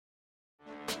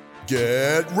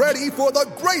Get ready for the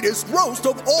greatest roast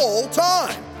of all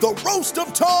time, the Roast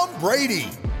of Tom Brady,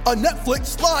 a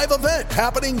Netflix live event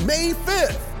happening May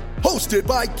 5th. Hosted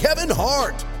by Kevin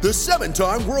Hart, the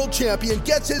 7-time world champion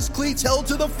gets his cleats held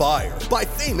to the fire by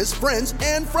famous friends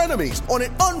and frenemies on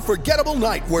an unforgettable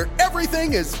night where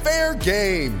everything is fair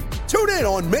game. Tune in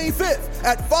on May 5th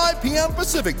at 5 p.m.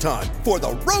 Pacific time for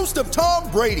the Roast of Tom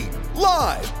Brady,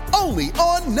 live only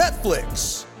on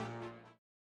Netflix.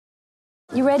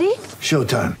 You ready?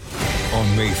 Showtime.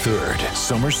 On May 3rd,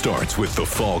 summer starts with The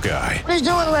Fall Guy. Let's do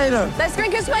it later. Let's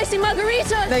drink a spicy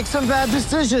margarita. Make some bad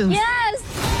decisions. Yes!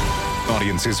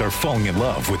 Audiences are falling in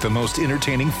love with the most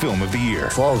entertaining film of the year.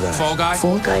 Fall Guy. Fall Guy?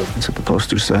 Fall Guy. That's what the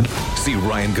poster said. See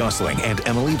Ryan Gosling and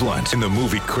Emily Blunt in the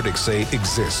movie critics say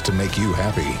exists to make you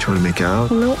happy. Trying to make it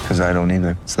out? Nope. Because I don't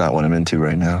either. It's not what I'm into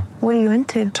right now. What are you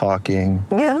into? Talking.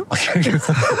 Yeah.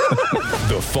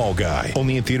 The Fall Guy.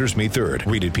 Only in theaters May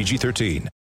 3rd. Rated PG-13.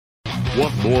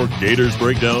 Want more Gators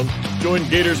Breakdown? Join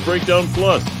Gators Breakdown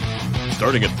Plus.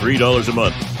 Starting at $3 a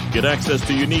month. Get access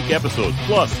to unique episodes,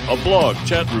 plus a blog,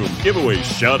 chat room, giveaways,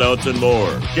 shout-outs, and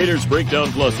more. Gators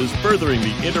Breakdown Plus is furthering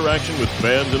the interaction with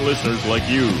fans and listeners like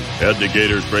you. Head to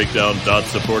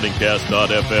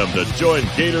gatorsbreakdown.supportingcast.fm to join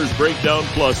Gators Breakdown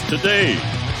Plus today.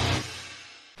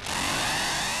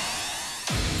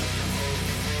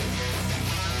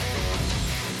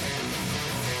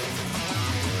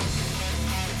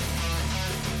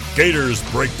 Gators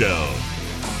Breakdown.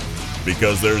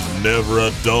 Because there's never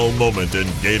a dull moment in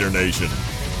Gator Nation.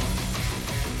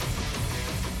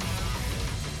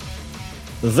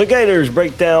 The Gators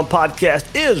Breakdown podcast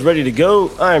is ready to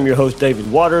go. I am your host,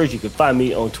 David Waters. You can find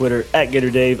me on Twitter at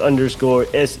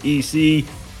GatorDave_SEC.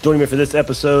 Joining me for this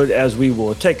episode as we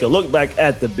will take a look back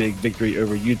at the big victory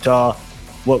over Utah.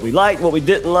 What we liked, what we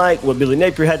didn't like, what Billy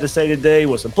Napier had to say today,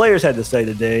 what some players had to say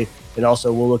today, and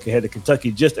also we'll look ahead to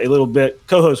Kentucky just a little bit.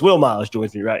 Co-host Will Miles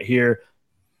joins me right here.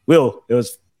 Will, it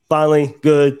was finally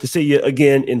good to see you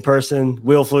again in person.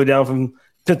 Will flew down from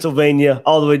Pennsylvania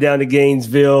all the way down to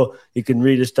Gainesville. You can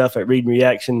read his stuff at Read and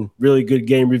Reaction. Really good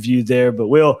game review there. But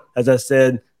Will, as I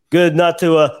said, good not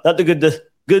to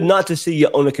see you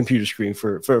on a computer screen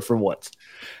for once.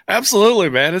 Absolutely,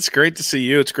 man. It's great to see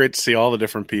you. It's great to see all the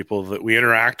different people that we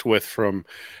interact with from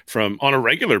on a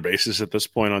regular basis at this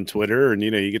point on Twitter. And,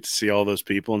 you get to see all those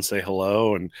people and say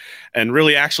hello and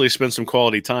really actually spend some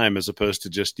quality time as opposed to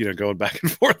just, going back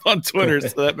and forth on Twitter.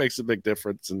 So that makes a big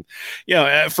difference. And,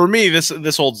 for me, this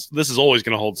is always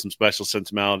going to hold some special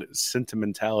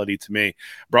sentimentality to me.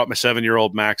 Brought my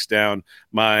 7-year-old Max down.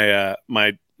 My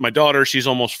daughter, she's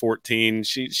almost 14.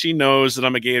 She knows that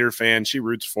I'm a Gator fan. She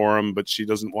roots for him, but she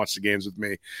doesn't watch the games with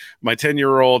me. My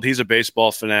 10-year-old, he's a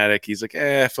baseball fanatic. He's like,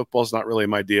 football's not really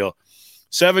my deal.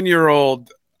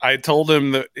 7-year-old, I told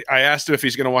him that I asked him if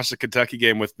he's going to watch the Kentucky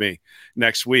game with me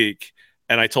next week.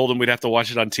 And I told him we'd have to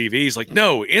watch it on TV. He's like,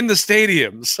 no, in the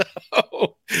stadium. So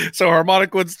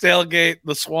Harmonic Woods tailgate,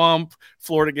 the Swamp,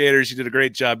 Florida Gators, you did a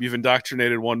great job. You've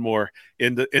indoctrinated one more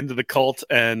into the cult,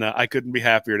 and I couldn't be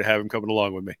happier to have him coming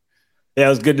along with me. Yeah, it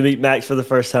was good to meet Max for the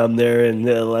first time there, and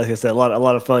like I said, a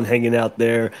lot of fun hanging out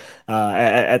there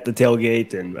at the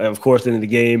tailgate, and of course into the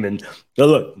game. And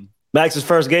look, Max's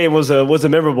first game was a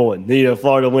memorable one.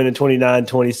 Florida winning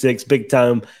 29-26, big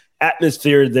time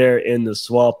atmosphere there in the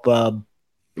Swamp.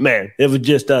 Man, it was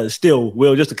just still,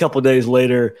 Will, just a couple of days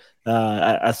later,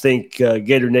 I think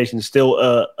Gator Nation is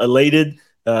still elated.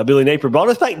 Billy Napier brought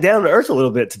us back down to earth a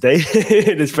little bit today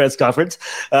in his press conference.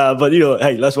 But,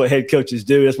 hey, that's what head coaches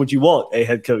do. That's what you want a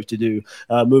head coach to do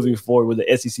moving forward with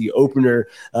the SEC opener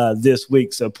this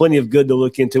week. So plenty of good to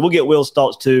look into. We'll get Will's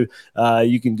thoughts, too.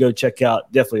 You can go check out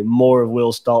definitely more of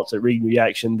Will's thoughts at Read and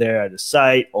Reaction there at the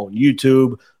site, on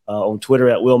YouTube, on Twitter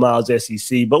at Will Miles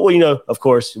SEC. But, of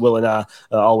course, Will and I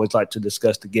always like to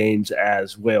discuss the games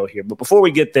as well here. But before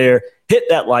we get there, hit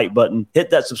that like button,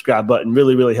 hit that subscribe button.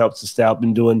 Really, really helps us out.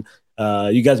 You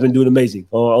guys have been doing amazing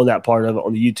on that part of it,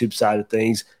 on the YouTube side of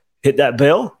things. Hit that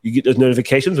bell. You get those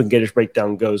notifications when Gators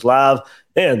Breakdown goes live.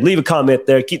 And leave a comment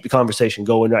there. Keep the conversation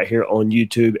going right here on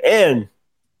YouTube. And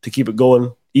to keep it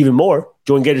going even more,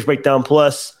 join Gators Breakdown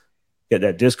Plus. Get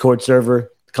that Discord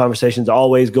server. The conversation's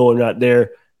always going right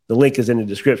there. The link is in the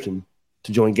description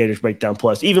to join Gators Breakdown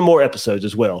Plus. Even more episodes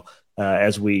as well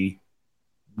as we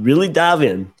really dive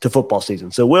in to football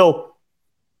season. So, Will,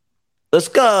 let's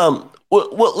go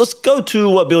to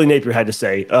what Billy Napier had to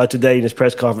say today in his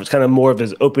press conference, kind of more of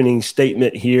his opening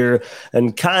statement here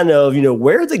and kind of,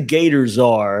 where the Gators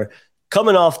are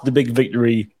coming off the big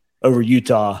victory over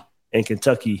Utah and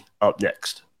Kentucky up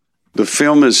next. The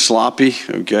film is sloppy,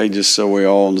 okay, just so we're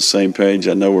all on the same page.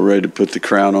 I know we're ready to put the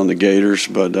crown on the Gators,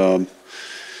 but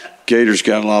Gators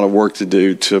got a lot of work to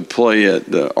do to play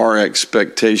at our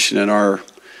expectation and our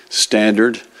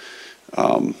standard.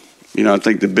 I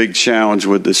think the big challenge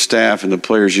with the staff and the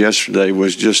players yesterday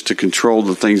was just to control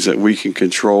the things that we can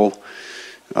control.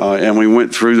 And we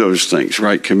went through those things,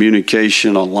 right?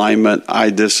 Communication, alignment, eye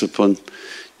discipline,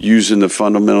 using the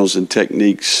fundamentals and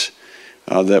techniques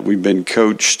that we've been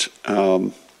coached.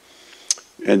 And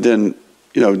then,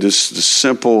 just the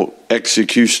simple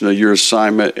execution of your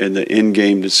assignment and the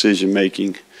in-game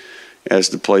decision-making as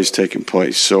the play's taking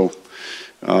place. So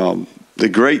the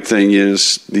great thing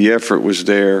is the effort was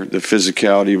there, the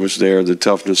physicality was there, the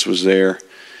toughness was there,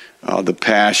 the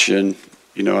passion.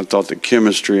 I thought the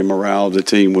chemistry and morale of the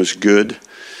team was good.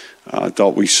 I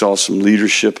thought we saw some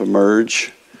leadership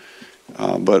emerge.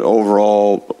 But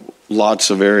overall, lots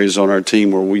of areas on our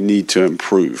team where we need to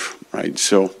improve, right?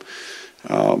 So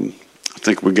I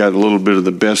think we got a little bit of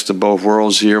the best of both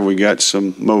worlds here. We got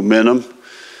some momentum.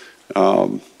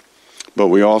 But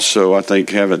we also, I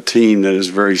think, have a team that is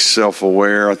very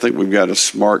self-aware. I think we've got a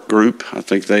smart group. I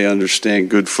think they understand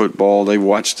good football. They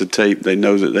watch the tape. They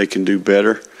know that they can do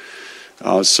better.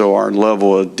 So our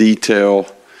level of detail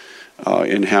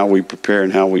in how we prepare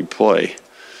and how we play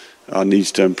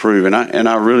needs to improve. And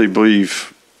I really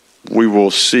believe we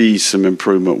will see some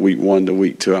improvement week 1 to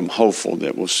week 2. I'm hopeful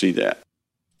that we'll see that.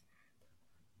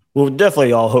 We're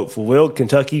definitely all hopeful. Will,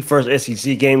 Kentucky, first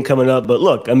SEC game coming up. But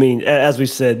look, I mean, as we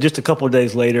said, just a couple of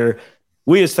days later,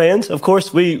 we as fans, of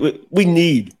course, we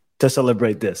need to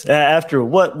celebrate this. After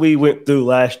what we went through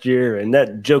last year and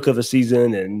that joke of a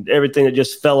season and everything that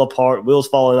just fell apart, wheels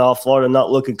falling off, Florida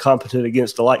not looking competent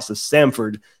against the likes of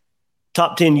Samford,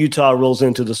 top 10 Utah rolls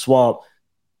into the Swamp.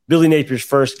 Billy Napier's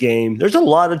first game, there's a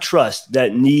lot of trust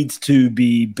that needs to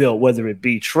be built, whether it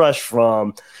be trust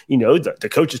from, the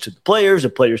coaches to the players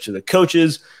to the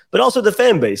coaches, but also the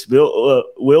fan base. Will,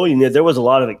 there was a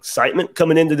lot of excitement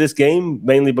coming into this game,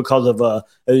 mainly because of a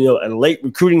late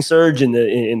recruiting surge in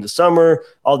the summer.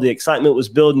 All the excitement was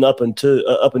building up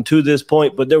until this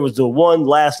point, but there was the one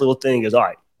last little thing is, all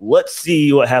right, let's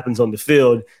see what happens on the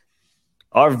field.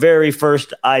 Our very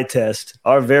first eye test,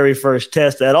 our very first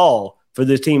test at all for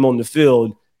this team on the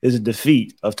field is a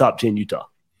defeat of top 10 Utah.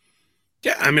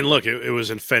 Yeah, I mean, look, it was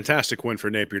a fantastic win for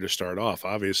Napier to start off.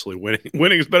 Obviously, winning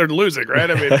is better than losing,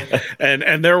 right? I mean,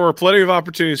 and there were plenty of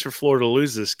opportunities for Florida to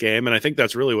lose this game, and I think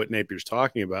that's really what Napier's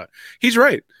talking about. He's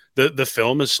right. The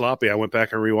film is sloppy. I went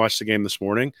back and rewatched the game this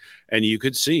morning, and you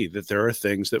could see that there are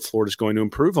things that Florida's going to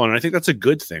improve on, and I think that's a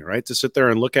good thing, right? To sit there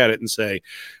and look at it and say,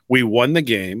 we won the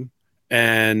game,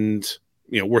 and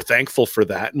we're thankful for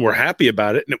that and we're happy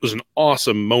about it. And it was an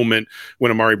awesome moment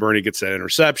when Amari Burney gets that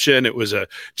interception. It was a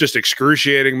just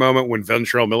excruciating moment when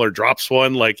Ventrell Miller drops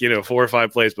one, 4 or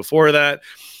 5 plays before that.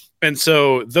 And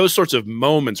so those sorts of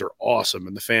moments are awesome,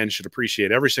 and the fans should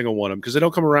appreciate every single one of them because they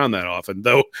don't come around that often.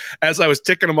 Though, as I was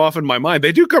ticking them off in my mind,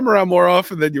 they do come around more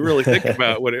often than you really think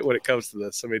about when it comes to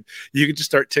this. I mean, you can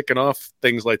just start ticking off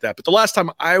things like that. But the last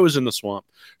time I was in the Swamp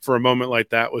for a moment like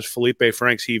that was Felipe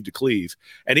Franks' heave to cleave.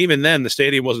 And even then, the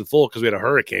stadium wasn't full because we had a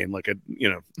hurricane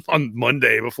on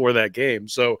Monday before that game.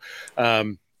 So,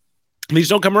 these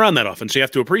don't come around that often, so you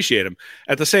have to appreciate them.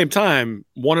 At the same time,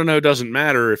 1-0 doesn't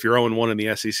matter if you're 0-1 in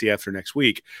the SEC after next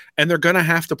week, and they're going to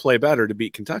have to play better to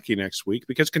beat Kentucky next week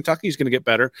because Kentucky's going to get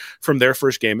better from their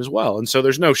first game as well. And so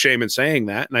there's no shame in saying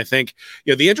that. And I think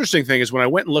the interesting thing is when I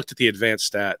went and looked at the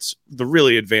advanced stats, the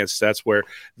really advanced stats, where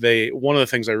one of the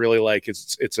things I really like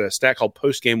is it's a stat called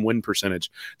post-game win percentage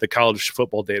that college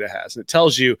football data has, and it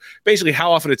tells you basically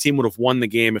how often a team would have won the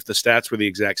game if the stats were the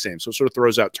exact same. So it sort of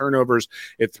throws out turnovers,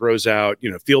 it throws out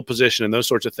field position and those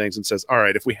sorts of things, and says, all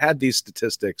right, if we had these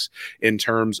statistics in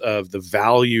terms of the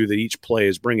value that each play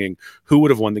is bringing, who would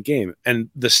have won the game? And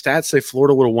the stats say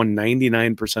Florida would have won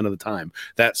 99% of the time,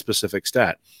 that specific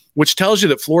stat, which tells you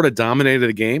that Florida dominated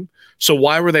the game. So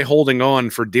why were they holding on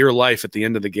for dear life at the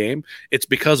end of the game? It's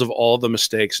because of all the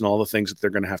mistakes and all the things that they're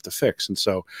going to have to fix. And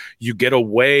so you get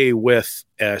away with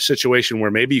a situation where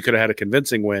maybe you could have had a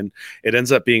convincing win. It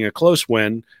ends up being a close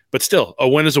win, but still, a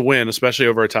win is a win, especially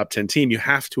over a top 10 team. You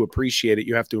have to appreciate it.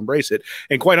 You have to embrace it.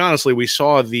 And quite honestly, we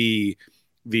saw the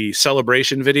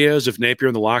celebration videos of Napier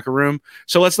in the locker room.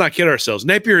 So let's not kid ourselves.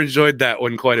 Napier enjoyed that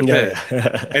one quite a bit.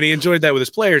 And he enjoyed that with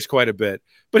his players quite a bit.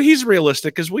 But he's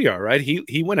realistic as we are, right?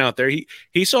 He went out there.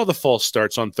 He saw the false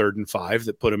starts on 3rd and 5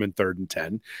 that put him in 3rd and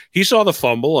 10. He saw the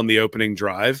fumble on the opening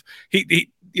drive.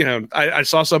 I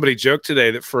saw somebody joke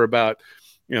today that for about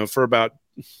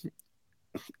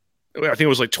I think it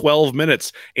was like 12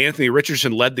 minutes. Anthony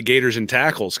Richardson led the Gators in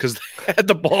tackles because they had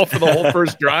the ball for the whole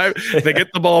first drive. They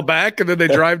get the ball back and then they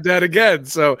drive down again.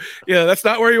 So, that's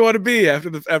not where you want to be after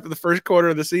the first quarter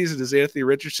of the season, is Anthony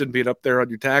Richardson being up there on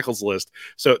your tackles list.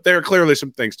 So there are clearly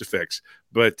some things to fix,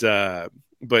 but at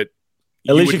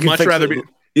least you would much rather be.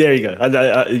 There you go.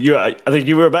 I think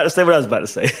you were about to say what I was about to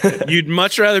say. You'd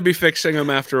much rather be fixing them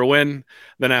after a win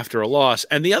than after a loss.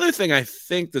 And the other thing I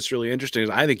think that's really interesting is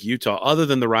I think Utah, other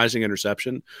than the rising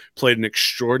interception, played an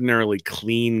extraordinarily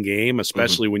clean game,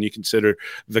 especially when you consider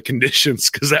the conditions,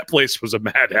 because that place was a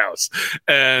madhouse.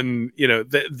 And,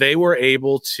 they were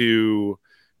able to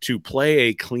play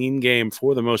a clean game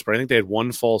for the most part. I think they had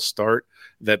one false start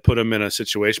that put them in a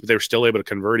situation, but they were still able to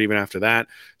convert even after that.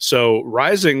 So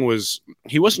Rising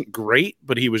he wasn't great,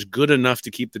 but he was good enough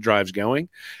to keep the drives going.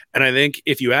 And I think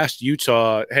if you asked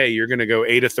Utah, hey, you're going to go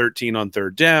 8 of 13 on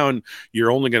third down, you're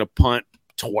only going to punt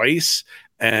twice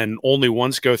and only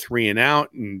once go 3 and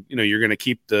out, and you're going to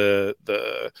keep the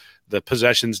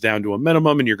possessions down to a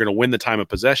minimum, and you're going to win the time of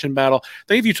possession battle. I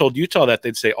think if you told Utah that,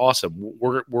 they'd say, awesome,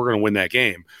 we're going to win that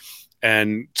game.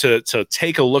 And to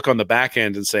take a look on the back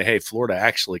end and say, hey, Florida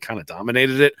actually kind of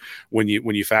dominated it when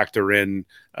you factor in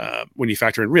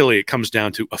really it comes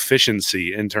down to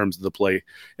efficiency in terms of the play,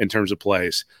 in terms of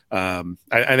plays. I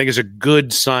think is a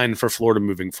good sign for Florida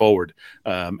moving forward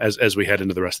as we head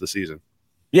into the rest of the season.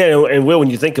 Yeah, and Will,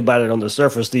 when you think about it on the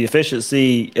surface, the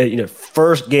efficiency,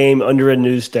 first game under a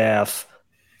new staff,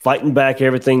 fighting back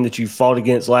everything that you fought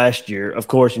against last year. Of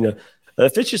course,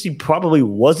 efficiency probably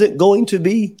wasn't going to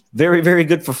be very, very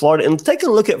good for Florida. And take a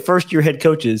look at first-year head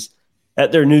coaches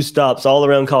at their new stops all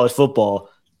around college football,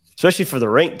 especially for the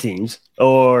ranked teams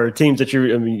or teams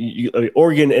that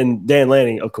Oregon and Dan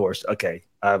Lanning, of course. Okay,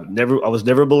 I was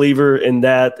never a believer in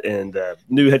that. And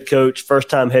new head coach,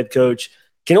 first-time head coach.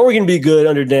 Can Oregon be good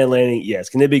under Dan Lanning? Yes.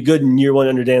 Can they be good in year one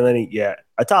under Dan Lanning? Yeah.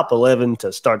 A top 11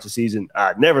 to start the season.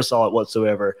 I never saw it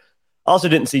whatsoever. Also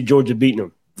didn't see Georgia beating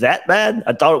them that bad.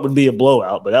 I thought it would be a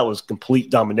blowout, but that was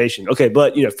complete domination. Okay,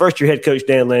 but first-year head coach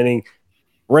Dan Lanning,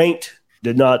 ranked,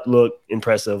 did not look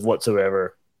impressive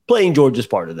whatsoever. Playing Georgia's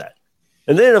part of that.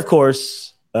 And then, of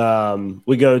course,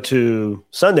 we go to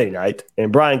Sunday night,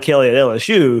 and Brian Kelly at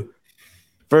LSU,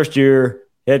 first-year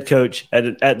head coach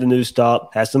at the new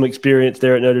stop, has some experience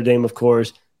there at Notre Dame, of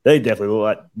course. They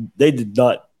definitely did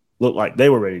not look like they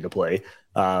were ready to play.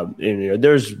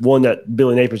 There's one that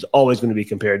Billy Napier's always going to be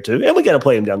compared to, and we got to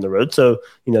play him down the road. So,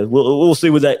 we'll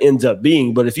see what that ends up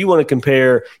being. But if you want to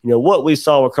compare, what we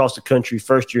saw across the country,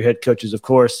 first-year head coaches, of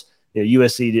course,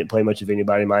 USC didn't play much of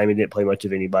anybody. Miami didn't play much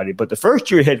of anybody. But the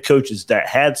first-year head coaches that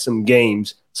had some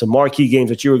games, some marquee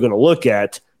games that you were going to look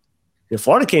at,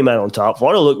 Florida came out on top.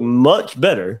 Florida looked much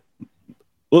better,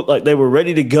 looked like they were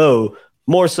ready to go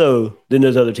more so than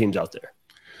those other teams out there.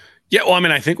 Yeah, well,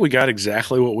 I think we got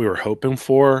exactly what we were hoping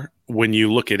for. When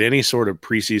you look at any sort of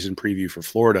preseason preview for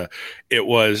Florida, it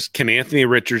was, can Anthony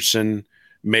Richardson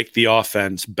make the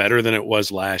offense better than it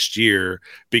was last year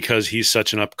because he's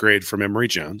such an upgrade from Emory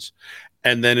Jones?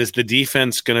 And then is the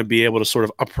defense going to be able to sort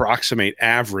of approximate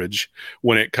average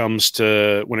when it comes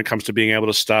to being able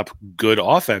to stop good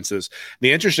offenses?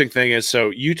 The interesting thing is,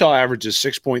 so Utah averages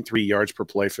 6.3 yards per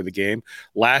play for the game.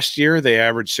 Last year, they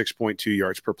averaged 6.2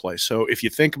 yards per play. So if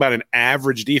you think about an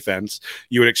average defense,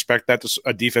 you would expect that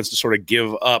a defense to sort of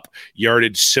give up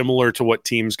yardage similar to what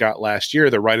teams got last year.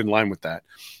 They're right in line with that.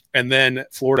 And then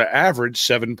Florida averaged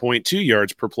 7.2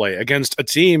 yards per play against a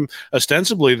team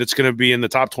ostensibly that's going to be in the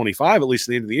top 25, at least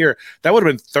at the end of the year. That would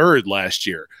have been third last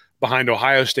year behind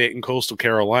Ohio State and Coastal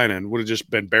Carolina, and would have just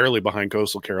been barely behind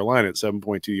Coastal Carolina at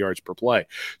 7.2 yards per play.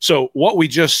 So what we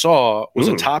just saw was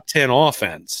a top 10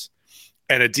 offense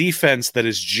and a defense that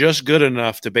is just good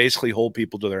enough to basically hold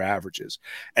people to their averages.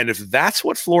 And if that's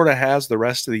what Florida has the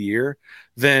rest of the year,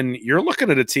 then you're looking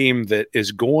at a team that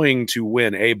is going to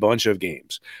win a bunch of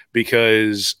games,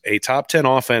 because a top 10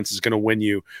 offense is going to win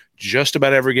you just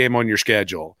about every game on your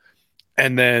schedule.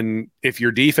 And then if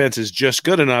your defense is just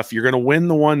good enough, you're going to win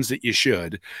the ones that you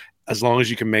should, as long as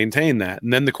you can maintain that.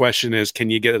 And then the question is, can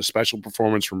you get a special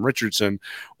performance from Richardson,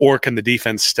 or can the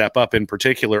defense step up in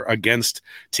particular against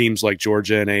teams like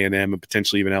Georgia and A&M and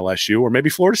potentially even LSU, or maybe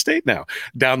Florida State now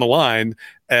down the line,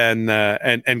 and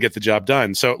get the job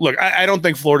done? So look, I don't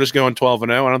think Florida's going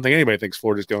 12-0. I don't think anybody thinks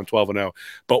Florida's going 12-0.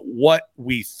 But what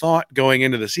we thought going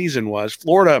into the season was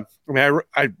Florida.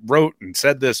 I wrote and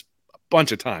said this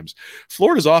bunch of times.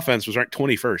 Florida's offense was ranked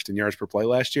 21st in yards per play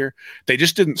last year. They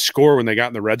just didn't score when they got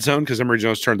in the red zone because Emory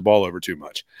Jones turned the ball over too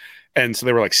much. And so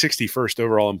they were like 61st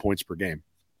overall in points per game.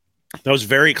 That was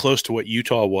very close to what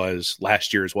Utah was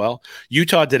last year as well.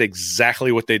 Utah did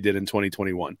exactly what they did in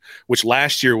 2021, which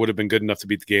last year would have been good enough to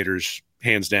beat the Gators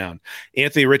hands down.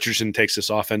 Anthony Richardson takes this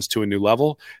offense to a new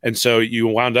level. And so you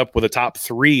wound up with a top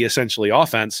 3 essentially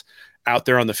offense out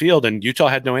there on the field, and Utah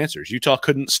had no answers. Utah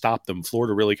couldn't stop them.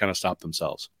 Florida really kind of stopped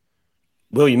themselves.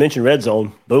 Will, you mentioned red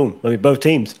zone. Boom. I mean, both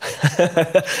teams.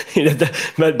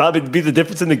 That might be the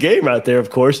difference in the game right there, of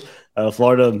course.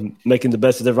 Florida making the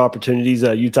best of their opportunities,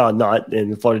 Utah not,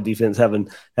 and the Florida defense having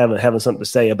something to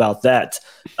say about that.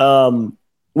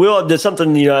 Will, there's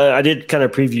something I did kind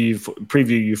of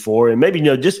preview you for, and maybe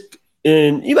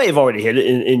you may have already hit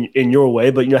it in your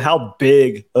way, but how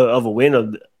big of a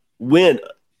win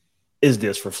is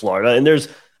this for Florida? And there's,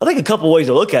 I think, a couple ways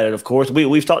to look at it. Of course,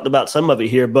 we've talked about some of it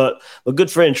here, but a good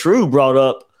friend True brought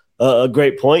up a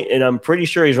great point, and I'm pretty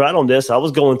sure he's right on this. I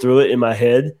was going through it in my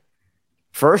head.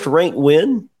 First ranked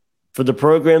win for the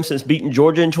program since beating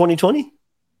Georgia in 2020.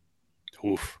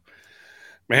 Oof,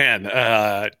 man.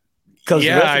 Because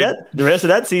the rest of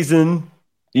that season,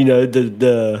 you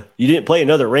didn't play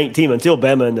another ranked team until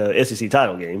Bama in the SEC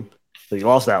title game. So you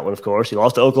lost that one, of course. You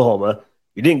lost to Oklahoma.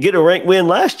 You didn't get a ranked win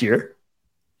last year.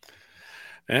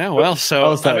 Yeah, well, so I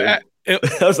was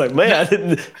like, man, I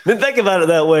didn't think about it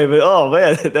that way, but oh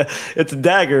man, it's a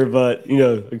dagger. But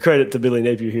credit to Billy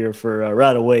Napier here for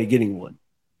right away getting one.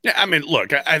 Yeah, I mean,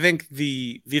 look, I think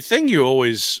the thing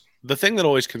that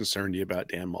always concerned you about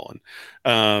Dan Mullen,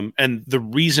 and the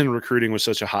reason recruiting was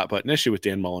such a hot button issue with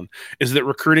Dan Mullen, is that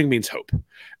recruiting means hope.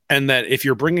 And that if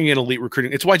you're bringing in elite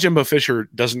recruiting, it's why Jimbo Fisher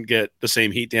doesn't get the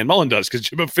same heat Dan Mullen does, because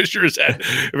Jimbo Fisher has had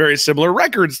very similar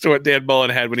records to what Dan Mullen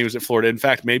had when he was at Florida. In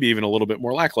fact, maybe even a little bit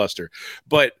more lackluster.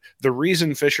 But the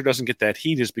reason Fisher doesn't get that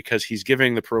heat is because he's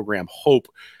giving the program hope,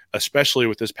 especially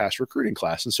with this past recruiting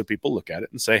class. And so people look at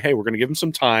it and say, hey, we're going to give them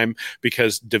some time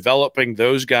because developing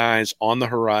those guys on the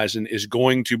horizon is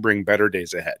going to bring better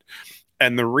days ahead.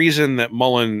 And the reason that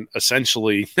Mullen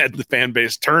essentially had the fan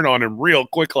base turn on him real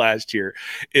quick last year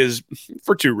is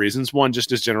for 2 reasons. One,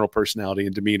 just his general personality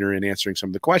and demeanor in answering some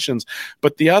of the questions.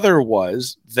 But the other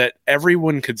was that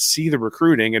everyone could see the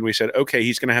recruiting, and we said, okay,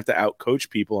 he's going to have to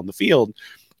outcoach people on the field.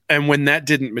 And when that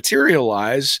didn't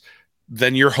materialize,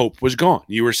 then your hope was gone.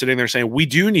 You were sitting there saying, we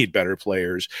do need better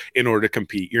players in order to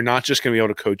compete. You're not just going to be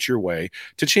able to coach your way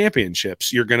to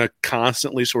championships. You're going to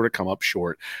constantly sort of come up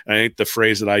short. And I think the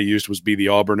phrase that I used was be the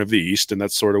Auburn of the East, and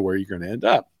that's sort of where you're going to end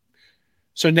up.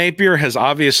 So Napier has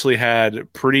obviously had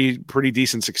pretty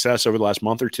decent success over the last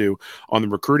month or two on the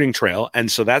recruiting trail. And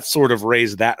so that's sort of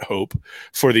raised that hope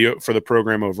for the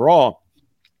program overall.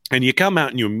 And you come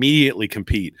out and you immediately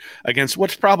compete against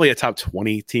what's probably a top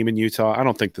 20 team in Utah. I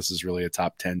don't think this is really a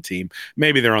top 10 team.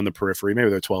 Maybe they're on the periphery. Maybe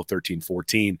they're 12, 13,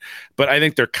 14. But I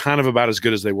think they're kind of about as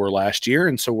good as they were last year.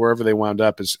 And so wherever they wound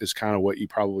up is kind of what you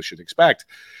probably should expect.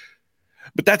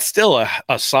 But that's still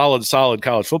a solid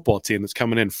college football team that's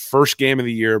coming in first game of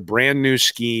the year, brand new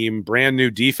scheme, brand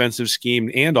new defensive scheme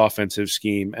and offensive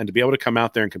scheme. And to be able to come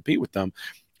out there and compete with them,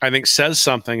 I think says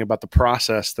something about the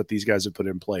process that these guys have put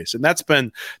in place. And that's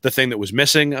been the thing that was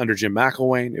missing under Jim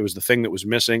McElwain. It was the thing that was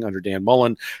missing under Dan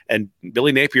Mullen. And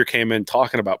Billy Napier came in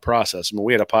talking about process. I mean,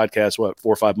 we had a podcast, 4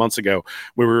 or 5 months ago,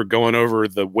 where we were going over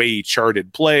the way he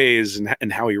charted plays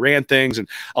and how he ran things. And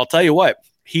I'll tell you what,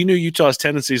 he knew Utah's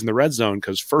tendencies in the red zone,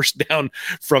 because first down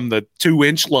from the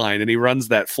 2-inch line, and he runs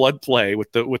that flood play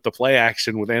with the play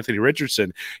action with Anthony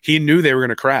Richardson. He knew they were going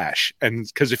to crash, and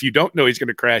because if you don't know he's going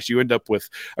to crash, you end up with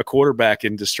a quarterback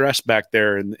in distress back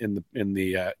there in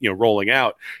the rolling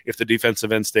out if the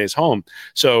defensive end stays home.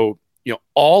 So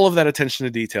all of that attention to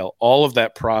detail, all of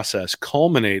that process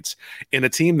culminates in a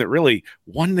team that really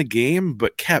won the game,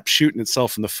 but kept shooting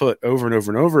itself in the foot over and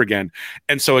over and over again.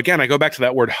 And so, again, I go back to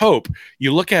that word hope.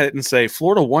 You look at it and say,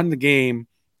 Florida won the game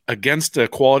against a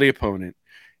quality opponent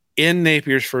in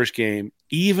Napier's first game,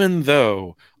 even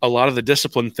though a lot of the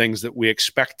discipline things that we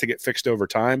expect to get fixed over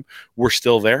time were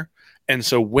still there. And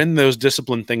so when those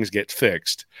discipline things get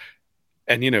fixed,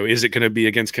 and, is it going to be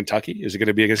against Kentucky? Is it going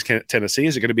to be against Tennessee?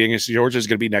 Is it going to be against Georgia? Is it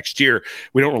going to be next year?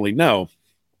 We don't really know.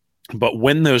 But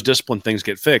when those discipline things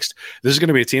get fixed, this is going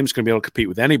to be a team that's going to be able to compete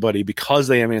with anybody because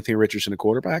they have Anthony Richardson, a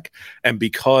quarterback, and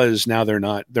because now they're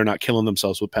not killing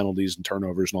themselves with penalties and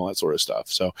turnovers and all that sort of stuff.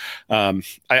 So I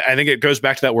think it goes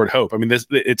back to that word hope. I mean,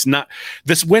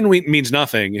 this win means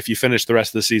nothing if you finish the rest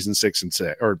of the season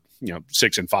 6-6 or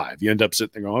 6-5. You end up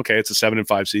sitting there going, okay, it's a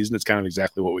 7-5 season. It's kind of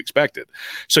exactly what we expected.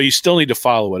 So you still need to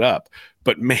follow it up.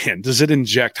 But man, does it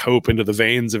inject hope into the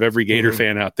veins of every Gator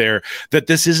fan out there that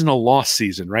this isn't a lost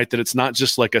season, right? That it's not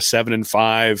just like a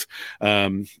 7-5,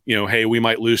 hey, we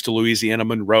might lose to Louisiana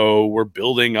Monroe. We're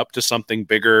building up to something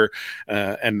bigger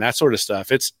and that sort of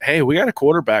stuff. It's, hey, we got a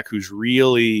quarterback who's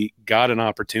really got an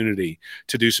opportunity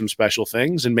to do some special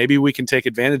things. And maybe we can take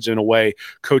advantage in a way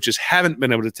coaches haven't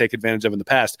been able to take advantage of in the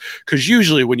past. Because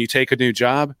usually when you take a new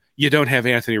job, you don't have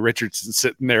Anthony Richardson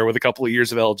sitting there with a couple of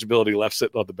years of eligibility left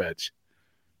sitting on the bench.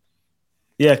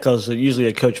 Yeah, because usually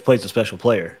a coach plays a special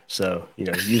player, so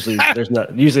usually there's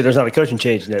not a coaching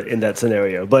change in that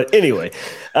scenario. But anyway,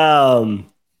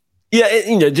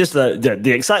 just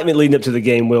the excitement leading up to the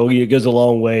game, Will, it goes a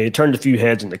long way. It turned a few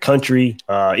heads in the country,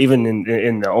 even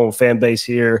in their own fan base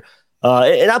here.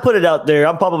 And I put it out there.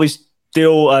 I'm probably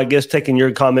still, I guess, taking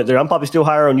your comment there. I'm probably still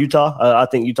higher on Utah. I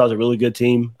think Utah's a really good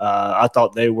team. I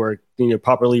thought they were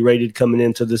properly rated coming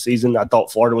into the season. I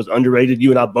thought Florida was underrated.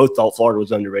 You and I both thought Florida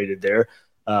was underrated there.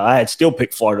 I had still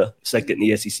picked Florida second in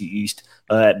the SEC East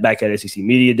back at SEC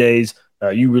Media Days.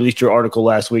 You released your article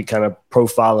last week kind of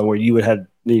profiling where you had,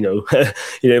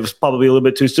 it was probably a little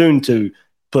bit too soon to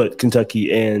put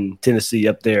Kentucky and Tennessee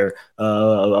up there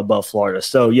above Florida.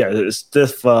 So, yeah, it's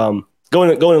just going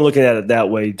and looking at it that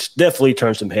way definitely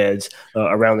turned some heads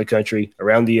around the country,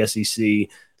 around the SEC.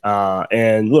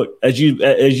 And look, as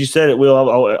you said it,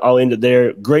 Will, I'll end it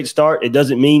there. Great start. It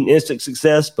doesn't mean instant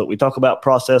success, but we talk about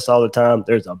process all the time.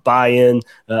 There's a buy-in.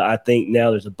 I think now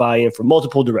there's a buy-in from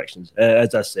multiple directions,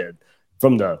 as I said,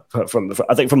 from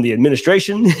the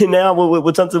administration now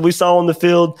with something we saw on the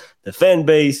field, the fan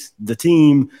base, the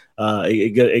team.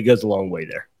 It goes a long way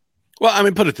there. Well, I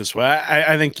mean, put it this way.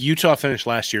 I think Utah finished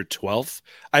last year 12th.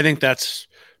 I think that's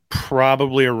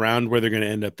probably around where they're going to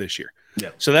end up this year.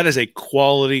 Yeah. So that is a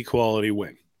quality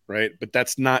win, right? But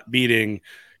that's not beating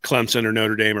Clemson or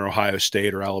Notre Dame or Ohio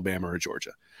State or Alabama or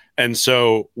Georgia. And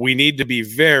so we need to be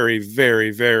very,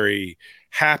 very, very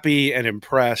happy and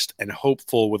impressed and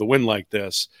hopeful with a win like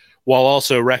this, while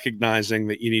also recognizing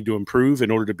that you need to improve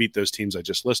in order to beat those teams I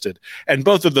just listed. And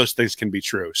both of those things can be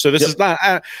true. So this is not,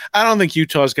 I don't think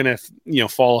Utah is going to,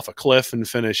 fall off a cliff and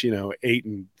finish,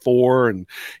 8-4 and,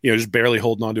 just barely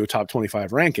holding on to a top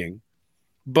 25 ranking.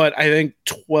 But I think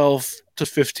 12th to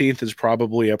 15th is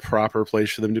probably a proper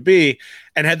place for them to be.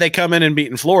 And had they come in and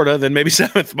beaten Florida, then maybe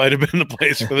 7th might have been the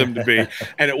place for them to be.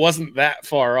 And it wasn't that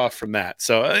far off from that.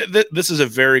 So this is a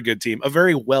very good team, a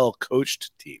very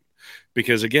well-coached team.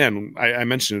 Because, again, I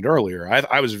mentioned it earlier,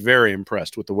 I was very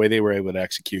impressed with the way they were able to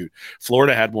execute.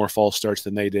 Florida had more false starts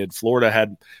than they did. Florida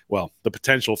had, the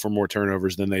potential for more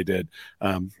turnovers than they did.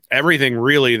 Everything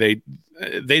really, they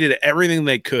did everything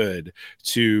they could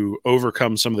to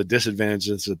overcome some of the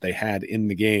disadvantages that they had in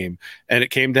the game. And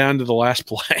it came down to the last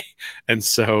play. And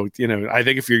so, I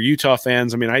think if you're Utah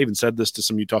fans, I even said this to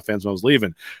some Utah fans when I was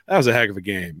leaving, that was a heck of a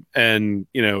game. And,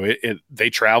 they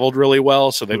traveled really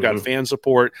well, so they've got fan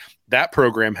support. That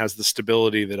program has the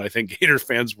stability that I think Gator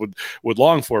fans would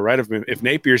long for, right? If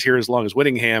Napier's here as long as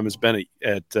Whittingham has been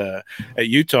at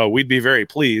Utah, we'd be very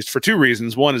pleased for two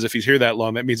reasons. One is if he's here that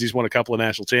long, that means he's won a couple of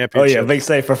national championships. Oh yeah, big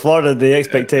say for Florida, the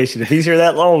expectation if he's here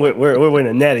that long, we're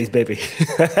winning natties, baby.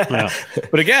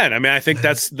 But again, I think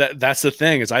that's the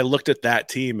thing is I looked at that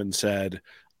team and said,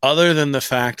 other than the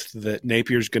fact that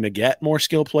Napier's going to get more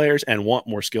skill players and want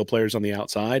more skill players on the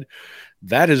outside,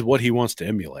 that is what he wants to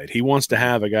emulate. He wants to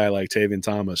have a guy like Tavion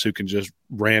Thomas who can just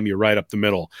ram you right up the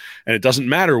middle. And it doesn't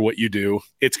matter what you do,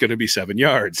 it's going to be 7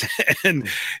 yards. And,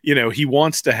 he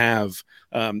wants to have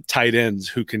tight ends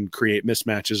who can create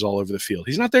mismatches all over the field.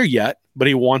 He's not there yet, but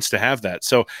he wants to have that.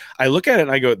 So I look at it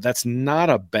and I go, that's not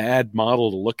a bad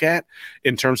model to look at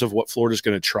in terms of what Florida's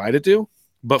going to try to do.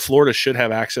 But Florida should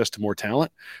have access to more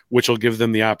talent, which will give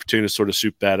them the opportunity to sort of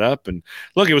soup that up. And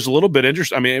look, it was a little bit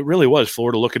interesting. It really was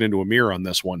Florida looking into a mirror on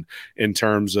this one in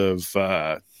terms of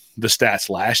the stats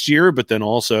last year, but then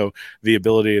also the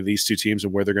ability of these two teams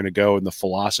and where they're going to go and the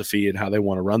philosophy and how they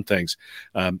want to run things.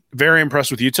 Very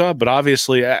impressed with Utah, but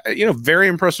obviously, very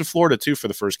impressed with Florida too for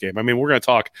the first game. We're going to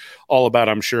talk all about,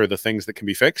 I'm sure, the things that can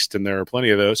be fixed, and there are plenty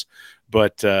of those.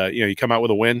 But, you come out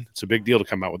with a win. It's a big deal to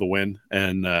come out with a win,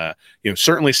 and,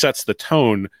 certainly sets the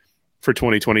tone for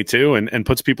 2022 and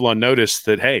puts people on notice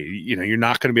that, hey, you're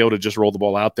not going to be able to just roll the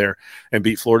ball out there and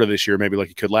beat Florida this year, maybe like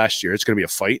you could last year. It's going to be a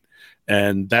fight.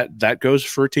 And that goes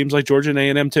for teams like Georgia and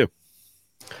A&M too.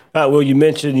 Well, you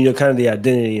mentioned, kind of the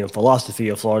identity and philosophy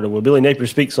of Florida. Well, Billy Napier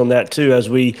speaks on that too, as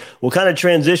we will kind of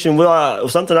transition. Well,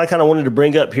 something I kind of wanted to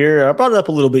bring up here. I brought it up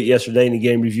a little bit yesterday in the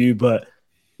game review, but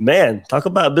man, talk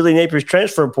about Billy Napier's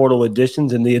transfer portal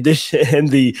additions and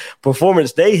the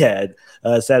performance they had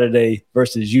Saturday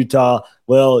versus Utah.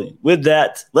 Well, with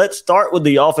that, let's start with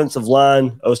the offensive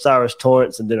line, O'Cyrus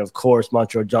Torrence, and then, of course,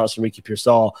 Montreal Johnson, Ricky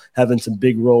Pearsall having some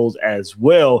big roles as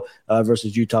well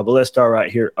versus Utah. But let's start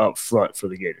right here up front for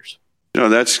the Gators.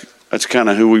 That's kind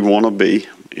of who we want to be.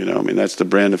 That's the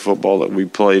brand of football that we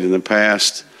played in the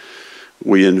past.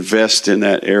 We invest in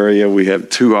that area. We have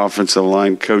 2 offensive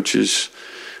line coaches.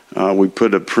 We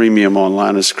put a premium on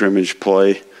line of scrimmage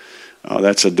play.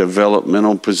 That's a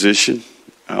developmental position.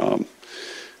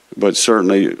 But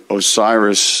certainly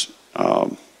O'Cyrus,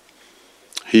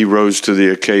 he rose to the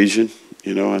occasion.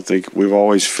 I think we've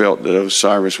always felt that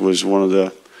O'Cyrus was one of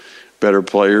the better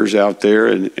players out there,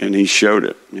 and he showed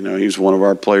it. He was one of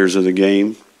our players of the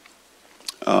game.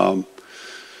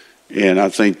 And I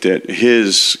think that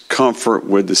his comfort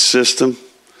with the system,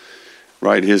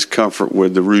 right, his comfort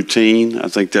with the routine, I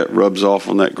think that rubs off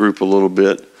on that group a little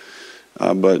bit.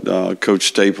 But Coach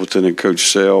Stapleton and Coach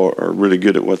Sell are really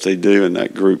good at what they do in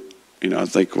that group. I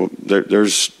think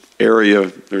there's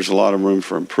a lot of room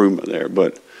for improvement there.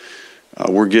 But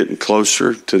we're getting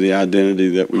closer to the identity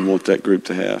that we want that group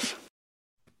to have.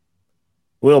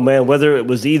 Well, man, whether it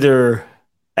was either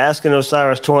asking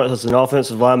O'Cyrus Torrence as an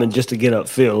offensive lineman just to get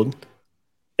upfield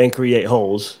and create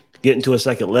holes, get into a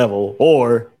second level,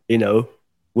 or,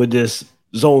 with this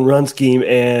zone run scheme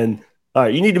and, all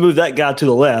right, you need to move that guy to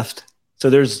the left. So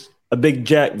there's a big,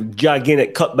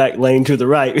 gigantic cutback lane to the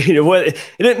right. It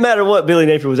didn't matter what Billy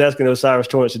Napier was asking O'Cyrus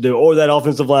Torrence to do, or that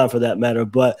offensive line for that matter.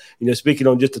 But, speaking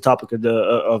on just the topic of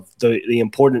the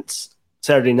importance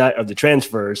Saturday night of the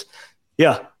transfers,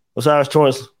 yeah, O'Cyrus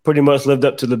Torrence pretty much lived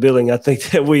up to the billing I think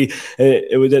that we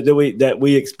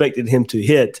expected him to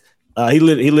hit. He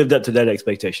lived up to that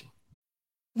expectation.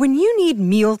 When you need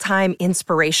mealtime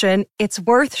inspiration, it's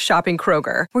worth shopping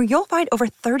Kroger, where you'll find over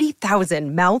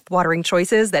 30,000 mouth-watering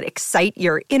choices that excite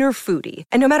your inner foodie.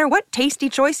 And no matter what tasty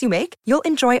choice you make, you'll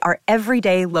enjoy our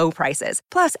everyday low prices,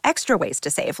 plus extra ways to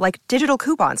save, like digital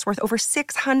coupons worth over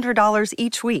 $600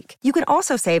 each week. You can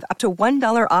also save up to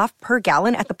 $1 off per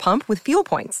gallon at the pump with fuel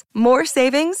points. More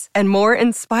savings and more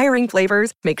inspiring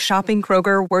flavors make shopping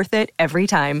Kroger worth it every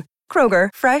time. Kroger,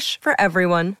 fresh for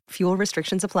everyone. Fuel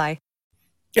restrictions apply.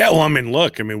 Yeah, well,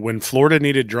 when Florida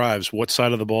needed drives, what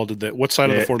side of the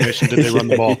formation did they run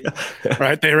the ball?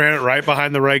 Right, they ran it right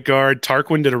behind the right guard.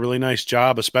 Tarquin did a really nice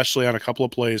job, especially on a couple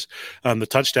of plays, the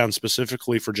touchdown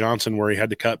specifically for Johnson, where he had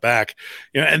to cut back.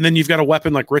 And then you've got a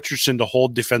weapon like Richardson to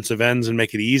hold defensive ends and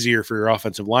make it easier for your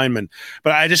offensive linemen.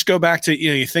 But I just go back to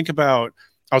you think about.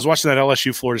 I was watching that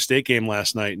LSU Florida State game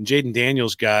last night, and Jaden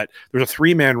Daniels there's a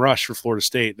 3-man rush for Florida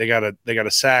State. They got a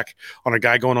sack on a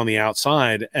guy going on the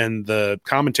outside, and the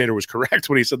commentator was correct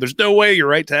when he said, "There's no way your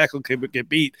right tackle can get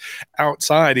beat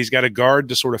outside. He's got a guard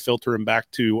to sort of filter him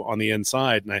back to on the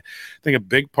inside." And I think a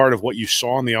big part of what you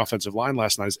saw on the offensive line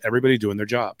last night is everybody doing their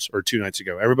jobs, or 2 nights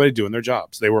ago, everybody doing their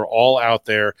jobs. They were all out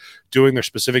there doing their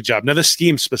specific job. Now, this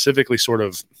scheme specifically sort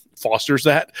of fosters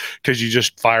that, because you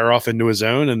just fire off into a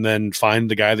zone and then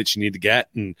find the guy that you need to get.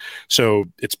 And so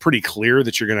it's pretty clear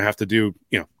that you're going to have to do,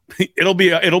 it'll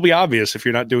be obvious if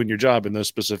you're not doing your job in those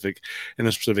specific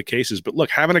cases. But look,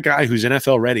 having a guy who's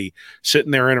NFL ready sitting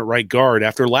there in at right guard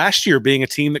after last year being a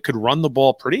team that could run the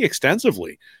ball pretty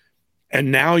extensively, and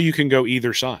now you can go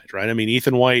either side, right?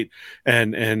 Ethan White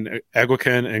and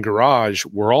Egwekin and Garage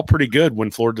were all pretty good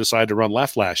when Florida decided to run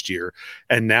left last year.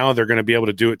 And now they're going to be able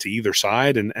to do it to either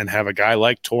side and have a guy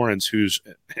like Torrence, who's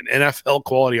an NFL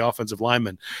quality offensive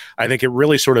lineman. I think it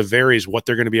really sort of varies what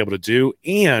they're going to be able to do.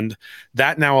 And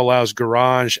that now allows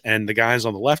Garage and the guys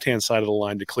on the left-hand side of the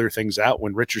line to clear things out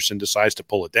when Richardson decides to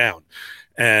pull it down.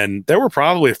 And there were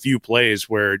probably a few plays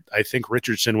where I think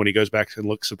Richardson, when he goes back and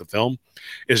looks at the film,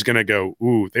 is going to go,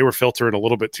 "Ooh, they were filtering a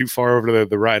little bit too far over to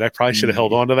the right. I probably should have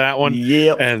held on to that one."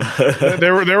 Yep. And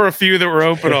there were a few that were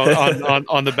open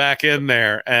on the back end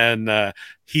there, and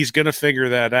he's going to figure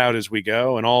that out as we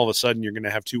go. And all of a sudden, you're going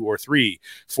to have 2 or 3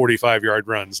 45-yard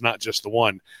runs, not just the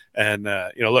one. And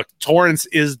look, Torrence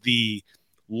is the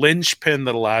linchpin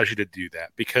that allows you to do that,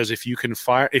 because if you can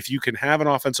have an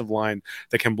offensive line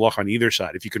that can block on either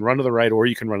side, if you can run to the right or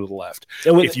you can run to the left,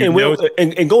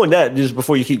 and going that, just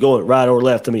before you keep going right or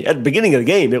left, at the beginning of the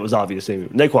game it was obvious.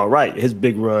 Naquan Wright, his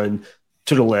big run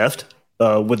to the left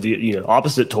with the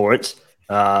opposite Torrence,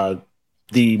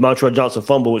 the Montreal Johnson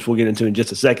fumble, which we'll get into in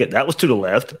just a second, that was to the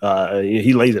left.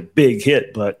 He lays a big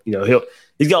hit, but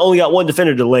he's only got one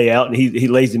defender to lay out, and he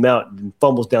lays him out and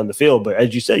fumbles down the field. But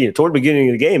as you said, toward the beginning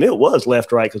of the game, it was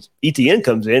left-right, because ETN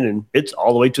comes in and it's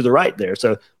all the way to the right there.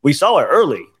 So we saw it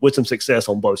early with some success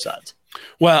on both sides.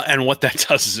 Well, and what that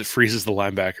does is it freezes the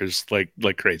linebackers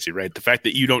like crazy, right? The fact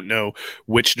that you don't know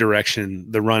which direction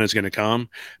the run is going to come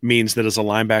means that as a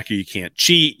linebacker, you can't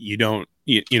cheat.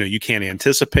 You can't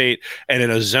anticipate. And in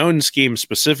a zone scheme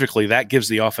specifically, that gives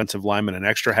the offensive lineman an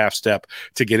extra half step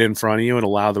to get in front of you and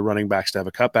allow the running backs to have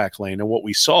a cutback lane. And what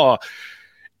we saw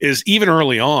is even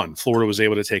early on, Florida was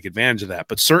able to take advantage of that.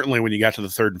 But certainly when you got to the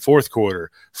third and fourth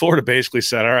quarter, Florida basically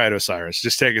said, all right, Osiris,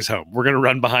 just take us home. We're going to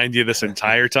run behind you this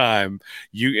entire time.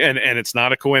 And it's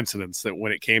not a coincidence that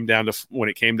when it came down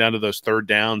to those third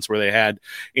downs where they had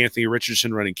Anthony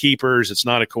Richardson running keepers, it's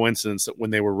not a coincidence that when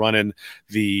they were running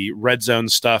the red zone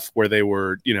stuff where they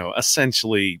were,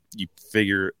 essentially you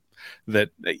figure that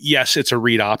yes, it's a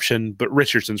read option, but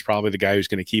Richardson's probably the guy who's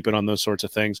going to keep it on those sorts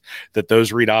of things, that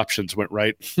those read options went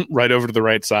right over to the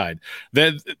right side.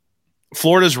 Then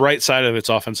Florida's right side of its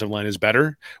offensive line is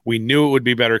better. We knew it would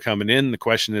be better coming in. The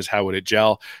question is, how would it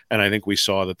gel? And I think we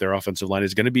saw that their offensive line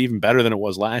is going to be even better than it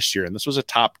was last year. And this was a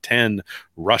top 10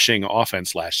 rushing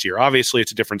offense last year. Obviously,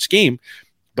 it's a different scheme,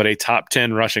 but a top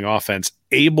 10 rushing offense,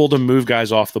 able to move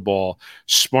guys off the ball,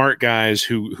 smart guys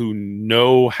who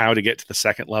know how to get to the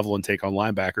second level and take on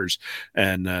linebackers.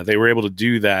 And they were able to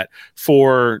do that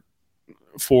for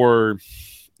 15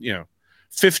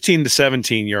 to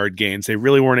 17 yard gains. They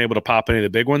really weren't able to pop any of the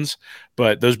big ones,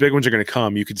 but those big ones are going to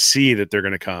come. You could see that they're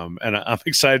going to come. And I'm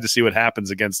excited to see what happens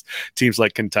against teams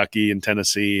like Kentucky and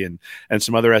Tennessee and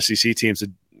some other SEC teams that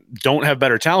don't have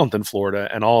better talent than Florida,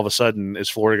 and all of a sudden is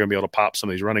Florida going to be able to pop some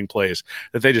of these running plays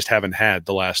that they just haven't had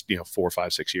the last 4,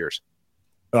 5, 6 years.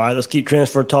 All right, let's keep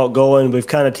transfer talk going. We've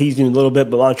kind of teased him a little bit,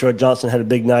 but Montrell Johnson had a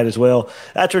big night as well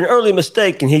after an early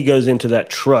mistake, and he goes into that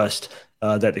trust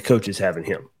that the coaches have in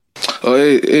him. Oh,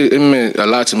 it meant a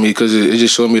lot to me because it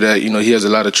just showed me that he has a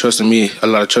lot of trust in me, a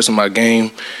lot of trust in my game,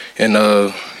 and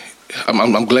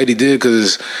I'm glad he did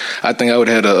because I think I would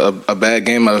have had a bad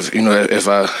game if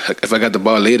I got the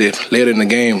ball later in the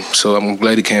game. So I'm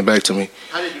glad he came back to me.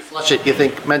 How did you flush it, you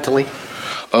think, mentally?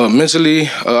 Mentally,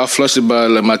 I flushed it by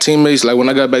my teammates. Like when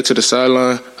I got back to the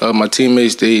sideline, my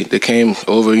teammates they came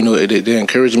over. They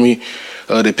encouraged me.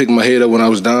 They picked my head up when I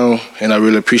was down, and I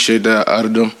really appreciate that out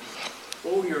of them.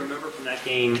 What will you remember from that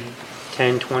game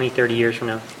 10, 20, 30 years from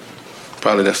now?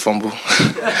 Probably that fumble.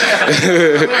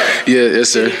 Yes,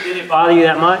 sir. Did it bother you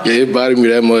that much? Yeah, it bothered me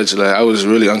that much. Like I was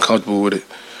really uncomfortable with it.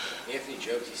 Anthony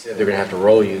joked. He said they're gonna have to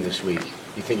roll you this week.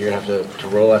 You think you're gonna have to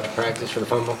roll after practice for the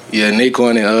fumble? Yeah,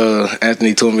 Naquan and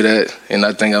Anthony told me that, and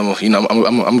I think I'm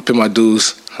gonna pay my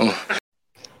dues.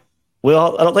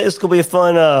 Well, I don't think it's gonna be a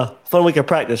fun week of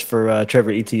practice for Trevor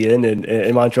Etienne and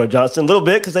Montrell Johnson. A little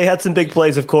bit because they had some big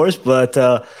plays, of course,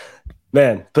 but.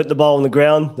 Man, putting the ball on the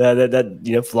ground,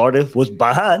 that Florida was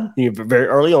behind very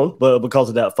early on, but because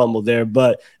of that fumble there.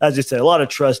 But as you said, a lot of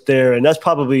trust there, and that's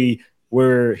probably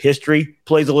where history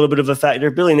plays a little bit of a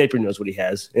factor. Billy Napier knows what he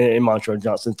has in Montrell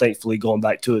Johnson. Thankfully, going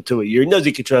back to a year, he knows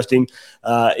he can trust him.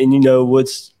 And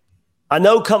I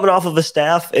know coming off of a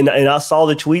staff, and I saw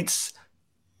the tweets.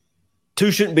 Two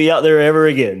shouldn't be out there ever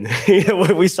again.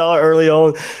 We saw it early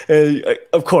on, and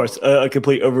of course, a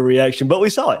complete overreaction, but we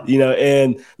saw it,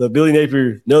 and Billy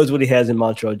Napier knows what he has in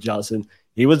Montrell Johnson.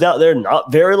 He was out there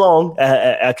not very long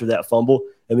after that fumble.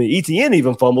 I mean, Etienne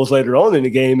even fumbles later on in the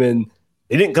game, and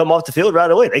he didn't come off the field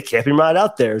right away. They kept him right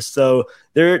out there. So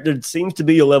there seems to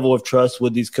be a level of trust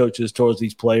with these coaches towards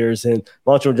these players, and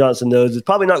Montrell Johnson knows it's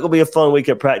probably not going to be a fun week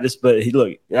at practice, but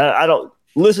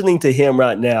listening to him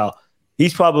right now,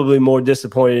 he's probably more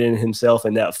disappointed in himself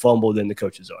in that fumble than the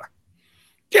coaches are.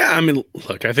 Yeah, I mean,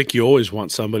 look, I think you always want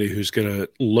somebody who's going to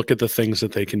look at the things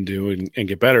that they can do and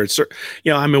get better. It's,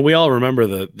 we all remember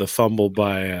the fumble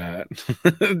by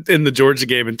in the Georgia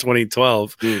game in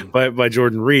 2012 by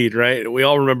Jordan Reed, right? We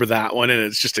all remember that one, and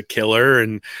it's just a killer.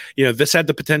 And this had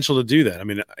the potential to do that. I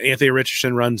mean, Anthony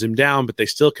Richardson runs him down, but they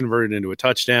still converted into a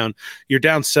touchdown. You're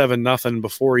down 7-0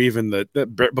 before even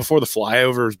before the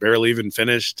flyover is barely even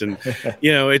finished, and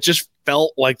it just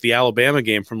felt like the Alabama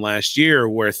game from last year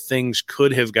where things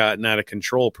could have gotten out of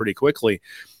control pretty quickly.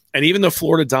 And even though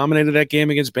Florida dominated that game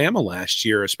against Bama last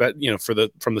year,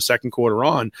 from the second quarter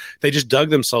on, they just dug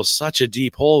themselves such a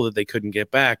deep hole that they couldn't get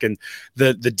back. And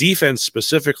the defense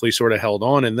specifically sort of held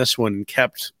on in this one and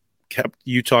kept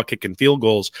Utah kicking field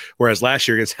goals, whereas last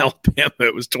year against Alabama,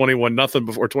 it was 21-0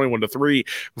 before 21-3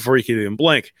 before you could even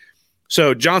blink.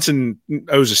 So Johnson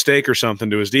owes a steak or something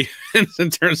to his defense in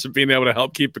terms of being able to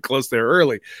help keep it close there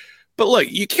early. But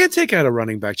look, you can't take out a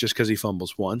running back just because he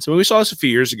fumbles once. I mean, we saw this a few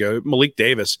years ago. Malik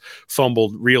Davis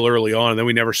fumbled real early on, and then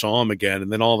we never saw him again.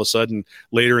 And then all of a sudden,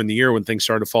 later in the year, when things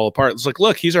started to fall apart, it's like,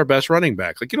 look, he's our best running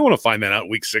back. Like, you don't want to find that out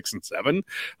in week 6 and 7.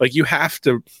 Like, you have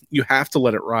to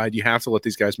let it ride. You have to let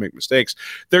these guys make mistakes.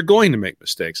 They're going to make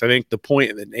mistakes. I think the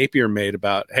point that Napier made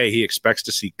about, hey, he expects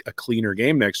to see a cleaner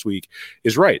game next week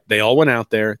is right. They all went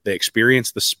out there. They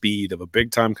experienced the speed of a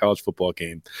big-time college football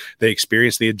game. They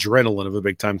experienced the adrenaline of a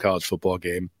big-time college football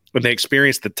game. But they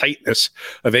experienced the tightness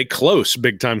of a close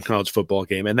big-time college football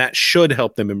game, and that should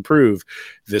help them improve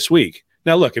this week.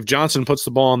 Now, look, if Johnson puts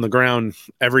the ball on the ground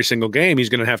every single game, he's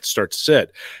going to have to start to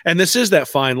sit. And this is that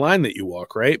fine line that you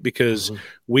walk, right? Because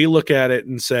we look at it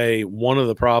and say one of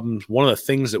the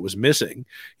things that was missing,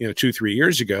 2-3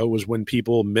 years ago was when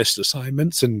people missed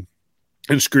assignments and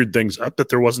screwed things up, that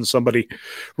there wasn't somebody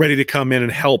ready to come in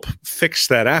and help fix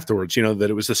that afterwards, that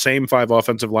it was the same 5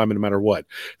 offensive linemen no matter what.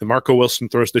 And Marco Wilson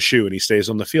throws the shoe and he stays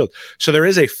on the field. So there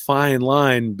is a fine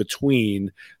line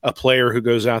between a player who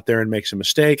goes out there and makes a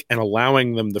mistake and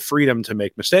allowing them the freedom to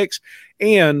make mistakes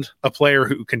and a player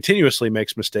who continuously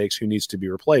makes mistakes who needs to be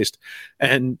replaced.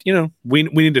 And, we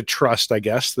need to trust, I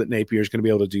guess, that Napier is going to be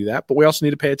able to do that, but we also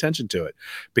need to pay attention to it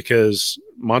because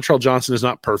Montrell Johnson is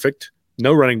not perfect.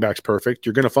 No running back's perfect.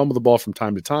 You're going to fumble the ball from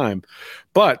time to time.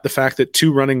 But the fact that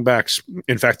 2 running backs,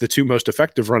 in fact, the 2 most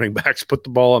effective running backs put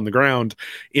the ball on the ground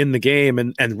in the game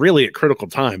and really at critical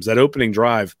times, that opening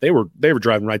drive, they were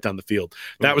driving right down the field.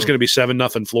 That was going to be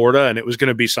 7-0 Florida, and it was going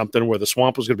to be something where the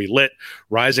swamp was going to be lit.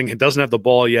 Rising, it doesn't have the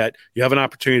ball yet. You have an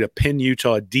opportunity to pin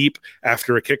Utah deep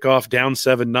after a kickoff down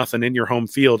 7-0 in your home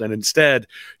field. And instead,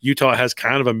 Utah has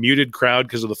kind of a muted crowd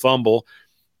because of the fumble.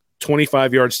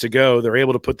 25 yards to go. They're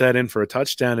able to put that in for a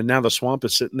touchdown, and now the swamp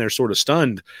is sitting there sort of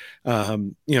stunned.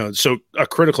 So a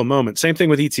critical moment. Same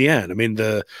thing with ETN. I mean,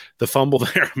 the fumble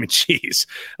there. I mean, geez,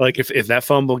 like if that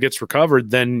fumble gets recovered,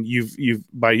 then you've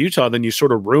by Utah, then you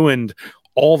sort of ruined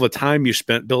all the time you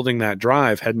spent building that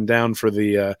drive, heading down for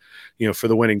the for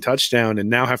the winning touchdown, and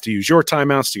now have to use your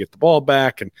timeouts to get the ball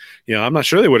back. And I'm not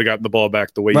sure they would have gotten the ball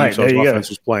back the way Utah's offense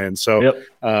was playing. So,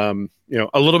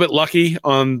 a little bit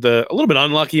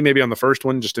unlucky maybe on the first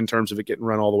one, just in terms of it getting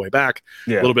run all the way back.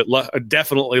 A little bit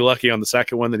definitely lucky on the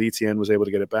second one that ETN was able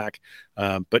to get it back.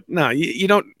 But no, you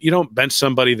don't bench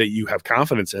somebody that you have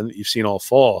confidence in, that you've seen all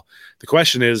fall. The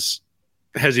question is,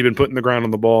 has he been putting the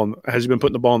ball on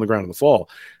the ground in the fall?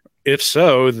 If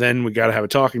so, then we got to have a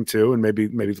talking to, and maybe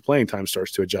the playing time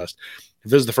starts to adjust.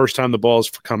 If this is the first time the ball's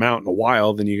come out in a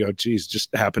while, then you go, geez,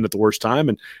 just happened at the worst time.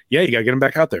 And you got to get him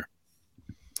back out there.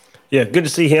 Yeah, good to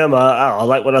see him. I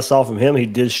like what I saw from him. He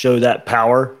did show that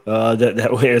power.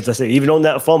 That way, as I say, even on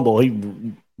that fumble, he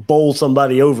bowled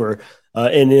somebody over,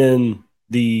 and then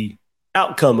the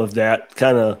outcome of that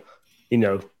kind of,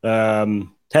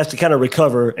 has to kind of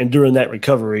recover, and during that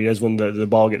recovery is when the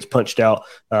ball gets punched out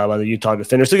by the Utah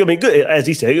defender. So, I mean, good, as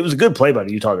he said, it was a good play by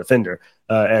the Utah defender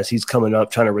as he's coming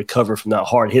up, trying to recover from that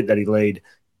hard hit that he laid,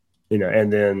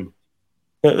 and then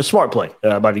a smart play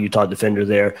by the Utah defender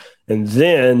there. And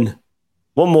then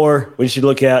one more, we should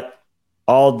look at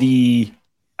all the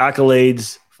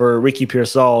accolades for Ricky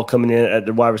Pearsall coming in at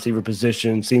the wide receiver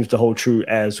position seems to hold true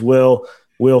as well.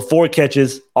 4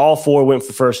 catches, all 4 went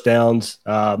for first downs,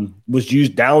 was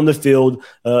used down the field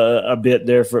a bit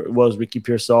there was Ricky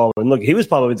Pearsall. And look, he was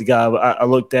probably the guy I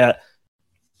looked at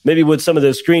maybe with some of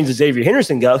those screens that Xavier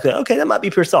Henderson got. Okay, that might be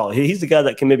Pearsall. He's the guy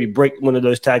that can maybe break one of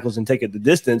those tackles and take it the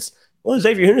distance. Well,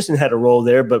 Xavier Henderson had a role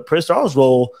there, but Pearsall's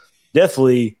role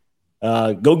definitely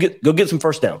go get some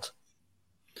first downs.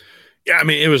 Yeah, I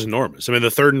mean, it was enormous. I mean, the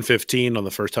 3rd and 15 on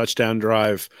the first touchdown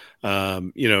drive, it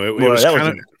was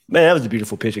kind of – man, that was a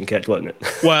beautiful pitch and catch, wasn't it?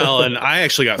 Well, and I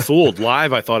actually got fooled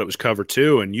live. I thought it was cover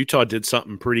 2, and Utah did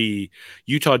something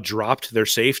Utah dropped their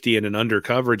safety in an under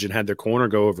coverage and had their corner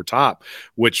go over top,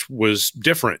 which was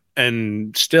different.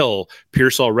 And still,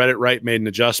 Pearsall read it right, made an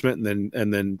adjustment,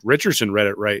 and then Richardson read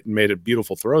it right and made a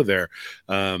beautiful throw there.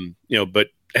 But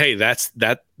hey,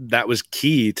 that was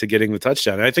key to getting the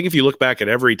touchdown. And I think if you look back at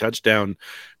every touchdown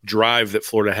drive that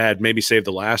Florida had, maybe save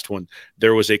the last one,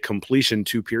 there was a completion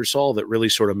to Pearsall that really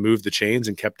sort of moved the chains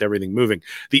and kept everything moving.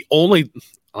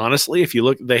 Honestly, if you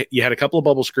look, you had a couple of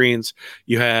bubble screens,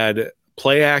 you had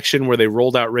play action where they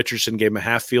rolled out Richardson, gave him a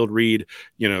half field read,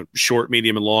 short,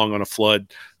 medium, and long on a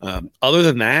flood. Other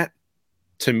than that,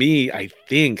 to me, I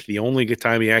think the only good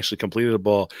time he actually completed a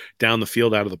ball down the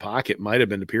field out of the pocket might have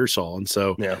been to Pearsall. And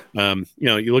so,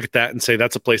 you look at that and say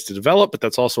that's a place to develop, but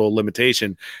that's also a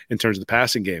limitation in terms of the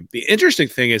passing game. The interesting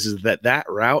thing is that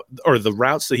route, or the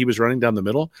routes that he was running down the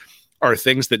middle, are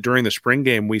things that during the spring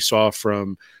game we saw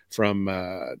from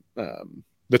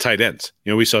the tight ends.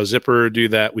 We saw Zipper do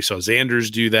that. We saw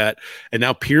Xanders do that. And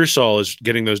now Pearsall is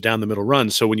getting those down the middle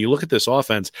runs. So when you look at this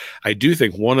offense, I do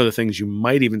think one of the things you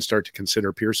might even start to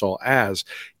consider Pearsall as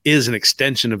is an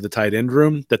extension of the tight end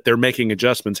room, that they're making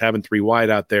adjustments, having 3 wide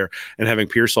out there and having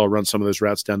Pearsall run some of those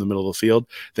routes down the middle of the field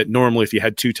that normally if you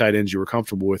had 2 tight ends you were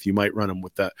comfortable with, you might run it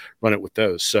with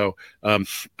those. So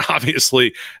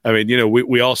obviously, I mean,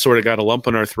 we all sort of got a lump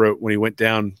in our throat when he went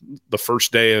down the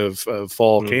first day of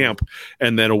fall camp.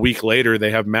 And then a week later they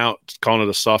have Mount calling it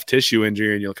a soft tissue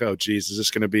injury. And you're like, oh geez, is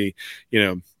this going to be,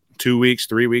 2 weeks,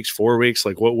 3 weeks, 4 weeks?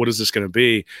 Like what is this going to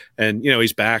be? And,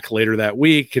 he's back later that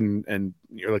week and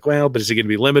you're like, well, but is he going to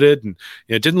be limited? And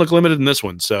it didn't look limited in this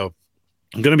one. So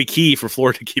I'm going to be key for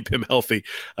Florida to keep him healthy.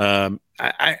 I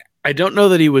don't know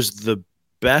that he was the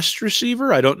best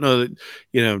receiver. I don't know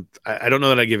that, I don't know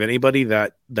that I give anybody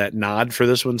that nod for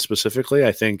this one specifically.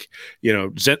 I think,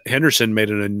 Henderson made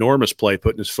an enormous play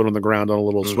putting his foot on the ground on a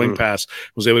little swing pass,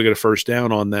 was able to get a first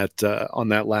down on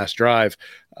that last drive,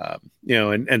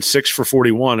 and 6 for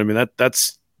 41. I mean,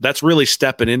 that's really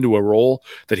stepping into a role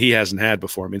that he hasn't had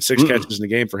before. I mean, 6 catches in the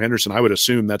game for Henderson, I would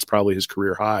assume that's probably his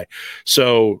career high.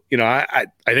 So, I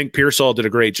think Pearsall did a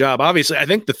great job. Obviously, I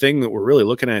think the thing that we're really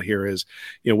looking at here is,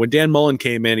 when Dan Mullen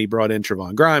came in, he brought in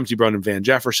Trevon Grimes, he brought in Van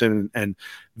Jefferson, and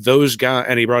those guys,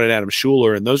 and he brought in Adam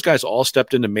Schuler, and those guys all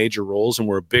stepped into major roles and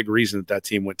were a big reason that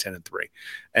team went 10-3.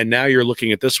 And now you're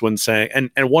looking at this one saying, and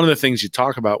one of the things you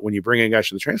talk about when you bring in guys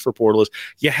to the transfer portal is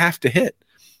you have to hit,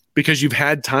 because you've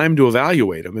had time to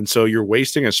evaluate them. And so you're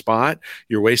wasting a spot,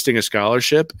 you're wasting a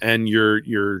scholarship, and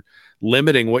you're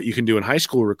limiting what you can do in high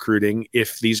school recruiting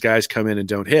if these guys come in and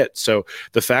don't hit. So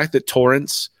the fact that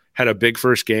Torrance had a big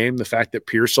first game, the fact that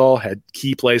Pearsall had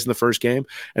key plays in the first game,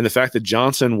 and the fact that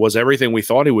Johnson was everything we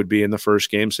thought he would be in the first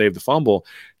game, save the fumble,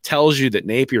 tells you that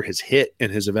Napier has hit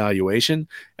in his evaluation.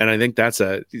 And I think that's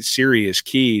a serious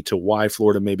key to why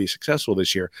Florida may be successful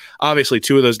this year. Obviously,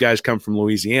 2 of those guys come from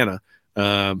Louisiana.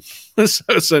 So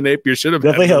Napier should have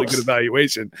definitely had a really helps. good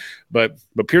evaluation, but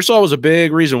Pearsall was a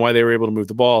big reason why they were able to move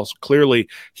the ball. So clearly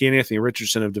he and Anthony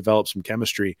Richardson have developed some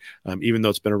chemistry, even though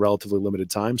it's been a relatively limited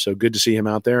time. So good to see him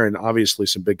out there, and obviously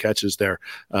some big catches there.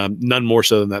 None more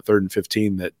so than that 3rd and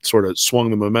 15 that sort of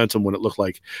swung the momentum when it looked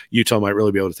like Utah might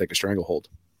really be able to take a stranglehold.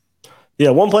 Yeah,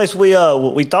 one place we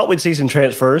thought we'd see some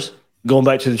transfers going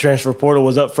back to the transfer portal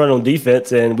was up front on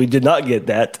defense, and we did not get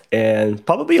that. And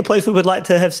probably a place we would like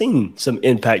to have seen some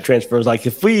impact transfers. Like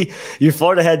if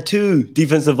Florida had 2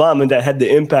 defensive linemen that had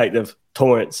the impact of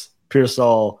Torrance,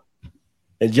 Pearsall,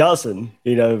 and Johnson,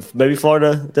 maybe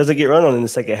Florida doesn't get run on in the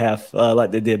second half like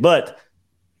they did. But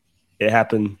it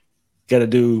happened.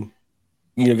 Got to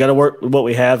work with what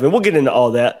we have. And we'll get into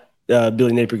all that.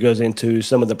 Billy Napier goes into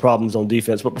some of the problems on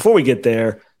defense. But before we get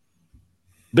there,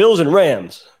 Bills and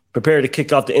Rams prepare to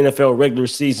kick off the NFL regular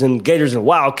season. Gators and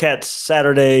Wildcats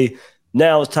Saturday.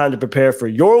 Now it's time to prepare for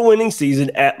your winning season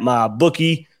at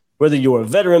MyBookie. Whether you're a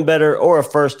veteran bettor or a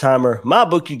first-timer,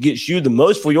 MyBookie gets you the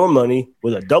most for your money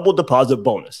with a double deposit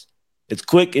bonus. It's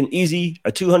quick and easy.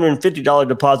 A $250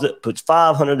 deposit puts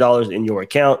 $500 in your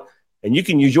account, and you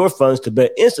can use your funds to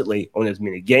bet instantly on as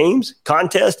many games,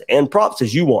 contests, and props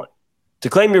as you want. To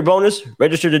claim your bonus,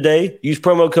 register today. Use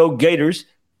promo code GATORS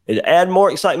and add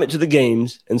more excitement to the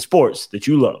games and sports that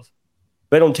you love.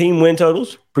 Bet on team win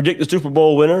totals, predict the Super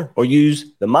Bowl winner, or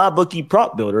use the MyBookie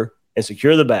prop builder and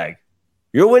secure the bag.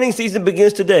 Your winning season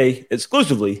begins today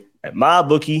exclusively at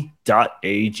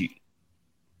mybookie.ag.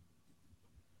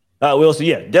 Will, so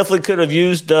definitely could have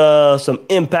used some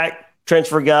impact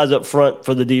transfer guys up front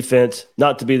for the defense.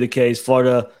 Not to be the case.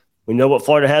 Florida, we know what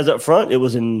Florida has up front. It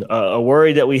was a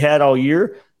worry that we had all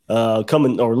year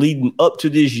coming or leading up to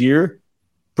this year.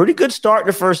 Pretty good start in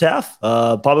the first half.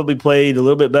 Probably played a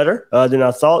little bit better than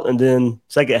I thought. And then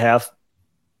second half,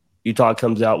 Utah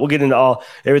comes out. We'll get into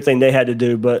everything they had to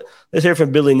do, but let's hear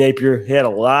from Billy Napier. He had a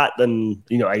lot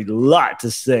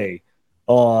to say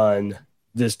on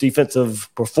this defensive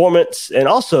performance, and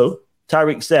also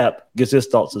Tyreek Sapp gets his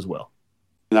thoughts as well.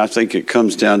 And I think it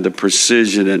comes down to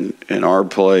precision in our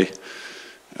play.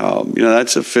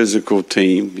 That's a physical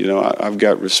team. I've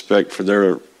got respect for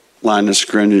their line of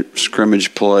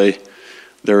scrimmage play,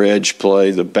 their edge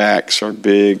play. The backs are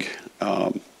big.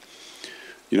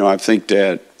 I think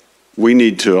that we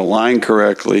need to align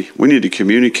correctly. We need to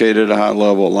communicate at a high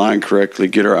level, align correctly,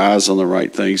 get our eyes on the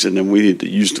right things, and then we need to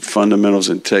use the fundamentals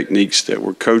and techniques that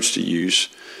we're coached to use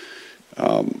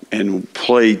and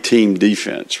play team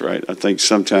defense, right? I think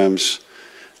sometimes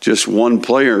just one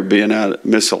player being out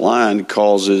misaligned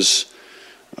causes,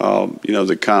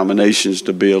 the combinations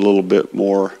to be a little bit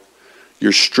more.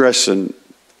 You're stressing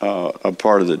a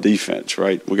part of the defense,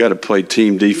 right? We got to play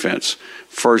team defense.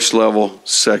 First level,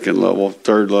 second level,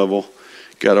 third level,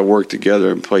 got to work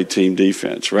together and play team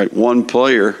defense, right? One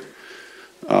player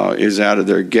is out of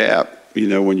their gap. You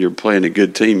know, when you're playing a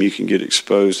good team, you can get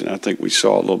exposed, and I think we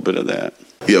saw a little bit of that.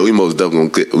 Yeah, we most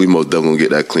definitely gonna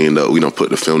get that cleaned up. We don't put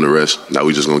the film to rest. Now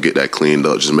we just gonna get that cleaned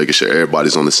up, just making sure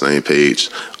everybody's on the same page.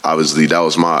 Obviously, that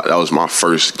was my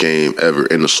first game ever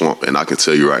in the swamp, and I can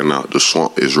tell you right now, the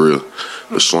swamp is real.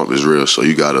 The swamp is real, so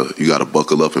you gotta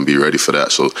buckle up and be ready for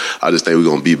that. So I just think we're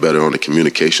gonna be better on the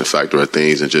communication factor of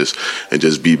things, and just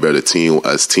be better team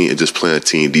and just playing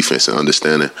team defense and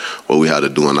understanding what we had to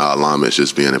do in our alignments,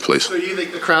 just being in place. So you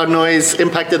think the crowd noise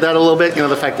impacted that a little bit? You know,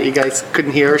 the fact that you guys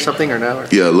couldn't hear or something, or no? Or?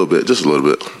 Yeah, a little bit, just a little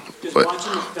bit. Just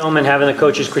watching the film and having the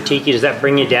coaches critique you, does that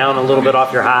bring you down a little bit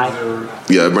off your high?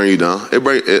 Yeah, it brings you down.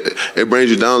 It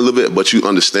brings you down a little bit, but you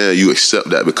understand, you accept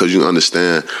that because you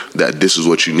understand that this is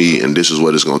what you need and this is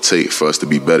what it's going to take for us to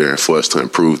be better and for us to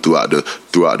improve throughout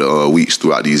the weeks,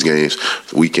 throughout these games,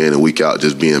 week in and week out,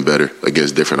 just being better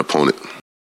against different opponents.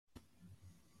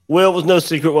 Well, it was no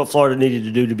secret what Florida needed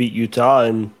to do to beat Utah,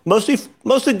 and mostly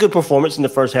good performance in the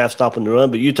first half, stopping the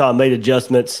run. But Utah made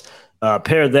adjustments.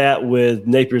 Pair that with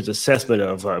Napier's assessment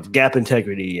of gap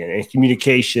integrity and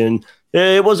communication.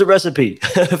 It was a recipe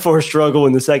for a struggle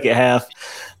in the second half.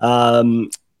 You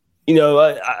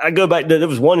know, I go back. There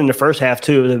was one in the first half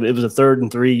too. It was a 3rd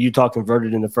and 3. Utah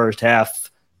converted in the first half.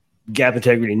 Gap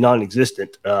integrity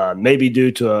non-existent, maybe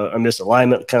due to a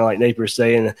misalignment, kind of like Napier's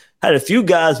saying. Had a few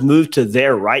guys move to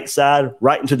their right side,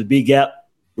 right into the B gap.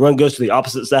 Run goes to the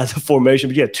opposite side of the formation,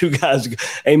 but you had 2 guys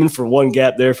aiming for one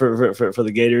gap there for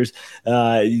the Gators.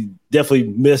 You definitely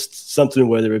missed something,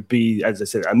 whether it be, as I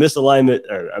said, a misalignment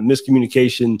or a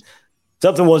miscommunication.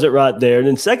 Something wasn't right there. And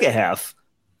then second half,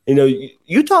 you know,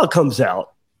 Utah comes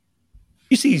out.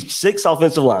 You see 6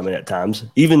 offensive linemen at times,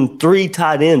 even 3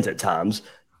 tight ends at times,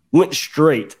 went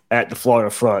straight at the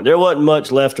Florida front. There wasn't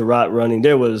much left to right running.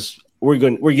 There was we're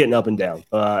getting up and down,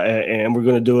 and we're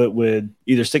going to do it with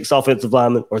either 6 offensive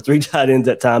linemen or 3 tight ends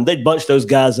at time. They'd bunch those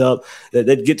guys up.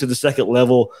 They'd get to the second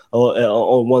level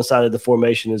on one side of the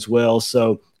formation as well.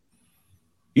 So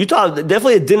Utah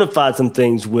definitely identified some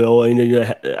things, Will. And, you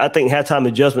know, I think halftime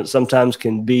adjustments sometimes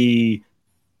can be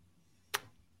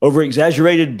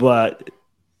over-exaggerated, but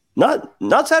not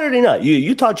Saturday night.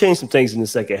 Utah changed some things in the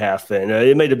second half, and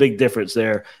it made a big difference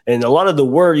there. And a lot of the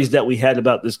worries that we had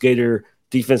about this Gator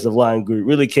defensive line group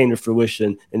really came to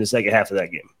fruition in the second half of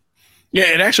that game.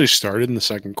 Yeah, it actually started in the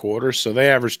second quarter. So they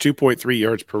averaged 2.3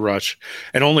 yards per rush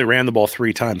and only ran the ball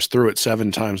 3 times, threw it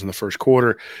 7 times in the first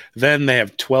quarter. Then they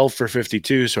have 12 for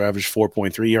 52, so averaged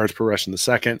 4.3 yards per rush in the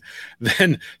second.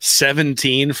 Then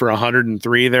 17 for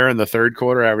 103 there in the third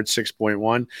quarter, averaged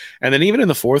 6.1. And then even in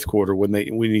the fourth quarter, when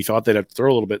you thought they'd have to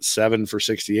throw a little bit, 7 for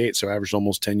 68, so averaged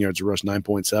almost 10 yards a rush,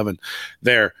 9.7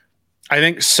 there. I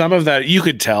think some of that you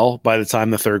could tell by the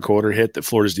time the third quarter hit that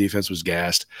Florida's defense was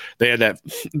gassed. They had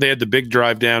the big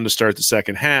drive down to start the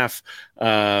second half.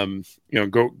 Go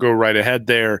right ahead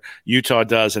there. Utah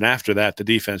does, and after that, the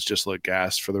defense just looked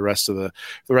gassed for the rest of the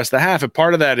half. And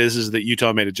part of that is that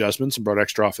Utah made adjustments and brought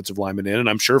extra offensive linemen in, and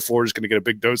I'm sure Florida's going to get a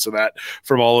big dose of that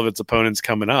from all of its opponents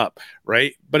coming up,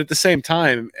 right? But at the same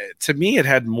time, to me, it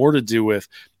had more to do with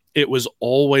it was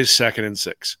always 2nd and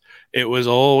 6. It was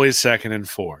always 2nd and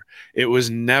 4. It was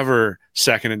never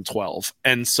 2nd and 12.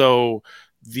 And so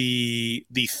the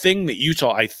thing that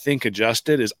Utah, I think,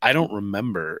 adjusted is I don't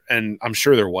remember, and I'm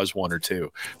sure there was 1 or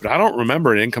 2, but I don't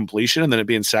remember an incompletion and then it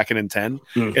being 2nd and 10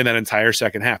 in that entire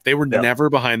second half. They were never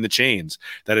behind the chains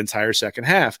that entire second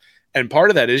half. And part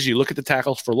of that is you look at the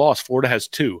tackles for loss. Florida has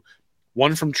 2,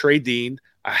 1 from Trey Dean,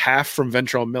 a half from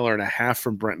Ventrell Miller, and a half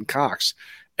from Brenton Cox.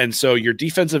 And so your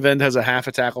defensive end has a half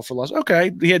a tackle for loss.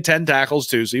 Okay, he had 10 tackles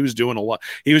too, so he was doing a lot.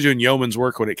 He was doing yeoman's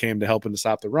work when it came to helping to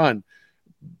stop the run.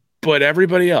 But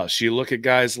everybody else, you look at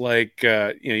guys like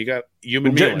you got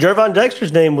Human Gervon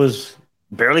Dexter's name was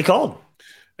barely called.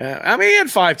 He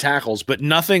had 5 tackles, but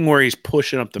nothing where he's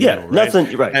pushing up the middle. Right?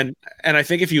 Nothing. Right. And I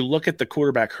think if you look at the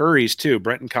quarterback hurries too,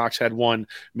 Brenton Cox had 1,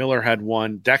 Miller had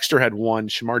 1, Dexter had 1,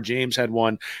 Shamar James had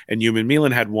 1, and Human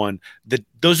Milan had 1.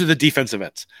 Those are the defensive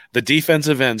ends. The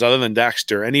defensive ends, other than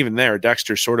Dexter, and even there,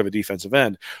 Dexter's sort of a defensive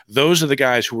end. Those are the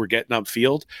guys who were getting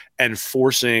upfield and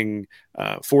forcing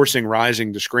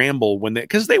Rising to scramble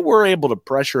because they were able to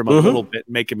pressure him a little bit,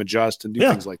 make him adjust and do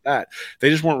things like that. They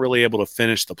just weren't really able to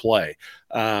finish the play.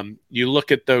 You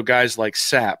look at the guys like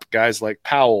Sapp, guys like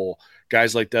Powell,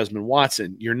 guys like Desmond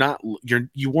Watson.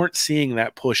 You weren't seeing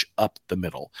that push up the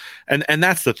middle, and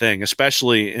that's the thing,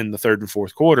 especially in the third and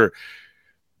fourth quarter.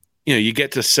 You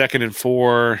get to 2nd and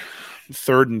 4.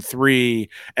 3rd and 3,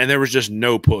 and there was just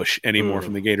no push anymore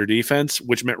from the Gator defense,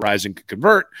 which meant Rising could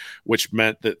convert, which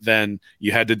meant that then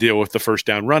you had to deal with the first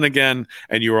down run again,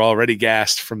 and you were already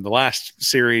gassed from the last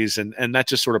series, and that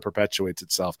just sort of perpetuates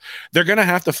itself. They're going to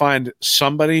have to find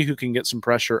somebody who can get some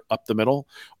pressure up the middle,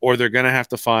 or they're going to have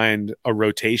to find a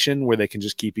rotation where they can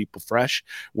just keep people fresh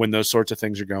when those sorts of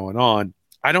things are going on.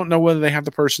 I don't know whether they have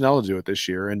the personnel to do it this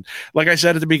year. And like I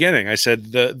said at the beginning, I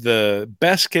said the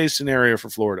best case scenario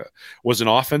for Florida was an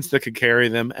offense that could carry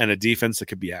them and a defense that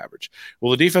could be average.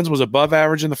 Well, the defense was above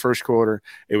average in the first quarter.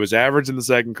 It was average in the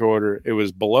second quarter. It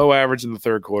was below average in the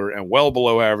third quarter and well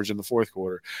below average in the fourth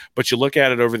quarter. But you look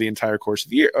at it over the entire course of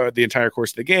the year, the entire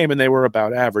course of the game, and they were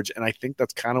about average. And I think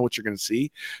that's kind of what you're going to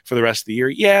see for the rest of the year.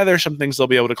 Yeah, there's some things they'll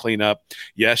be able to clean up.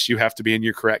 Yes, you have to be in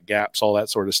your correct gaps, all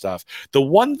that sort of stuff. The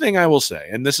one thing I will say,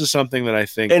 and this is something that I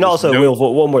think, and also Will,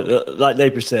 one more, like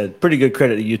Napier said, pretty good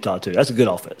credit to Utah too. That's a good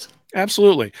offense.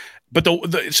 Absolutely. But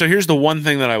so here's the one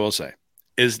thing that I will say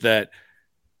is that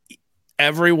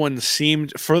everyone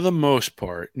seemed, for the most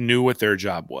part, knew what their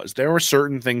job was. There were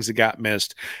certain things that got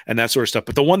missed and that sort of stuff.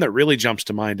 But the one that really jumps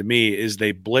to mind to me is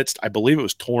they blitzed, I believe it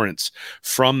was Torrance,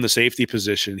 from the safety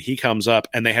position. He comes up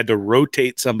and they had to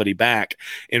rotate somebody back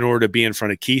in order to be in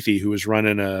front of Keithy, who was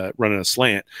running a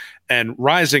slant. And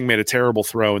Rising made a terrible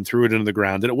throw and threw it into the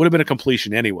ground. And it would have been a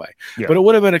completion anyway. Yeah. But it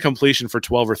would have been a completion for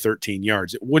 12 or 13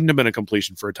 yards. It wouldn't have been a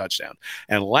completion for a touchdown.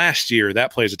 And last year,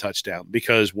 that plays a touchdown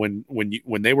because when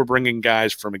they were bringing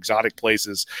guys from exotic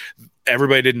places,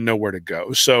 everybody didn't know where to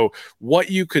go. So what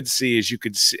you could see is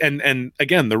and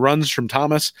again, the runs from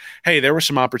Thomas, hey, there were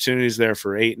some opportunities there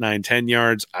for 8, 9, 10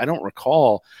 yards. I don't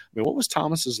recall. I mean, what was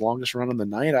Thomas's longest run on the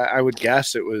night? I would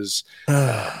guess it was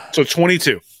so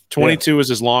 22. 22 is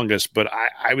his longest, but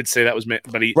I would say that was,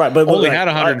 but he only had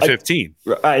 115.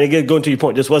 Right. And again, going to your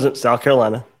point, this wasn't South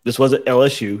Carolina. This wasn't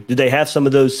LSU. Did they have some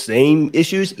of those same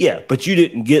issues? Yeah, but you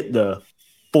didn't get the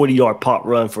 40-yard pop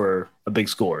run for a big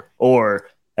score. Or,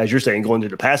 as you're saying, going to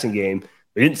the passing game,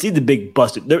 we didn't see the big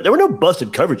busted. There were no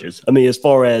busted coverages. I mean, as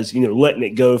far as, letting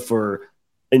it go for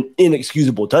an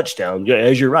inexcusable touchdown,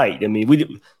 as you're right. I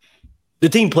mean, the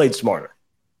team played smarter.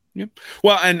 Yep.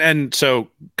 Well, and so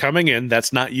coming in,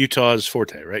 that's not Utah's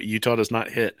forte, right? Utah does not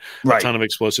hit a ton of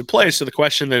explosive plays. So the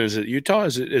question then is it Utah?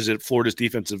 Is it Florida's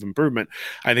defensive improvement?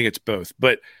 I think it's both.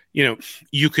 But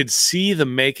you could see the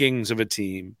makings of a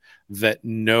team that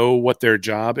know what their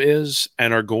job is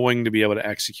and are going to be able to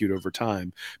execute over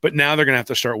time. But now they're going to have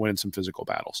to start winning some physical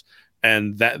battles.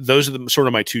 And those are sort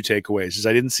of my two takeaways is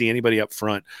I didn't see anybody up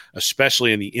front,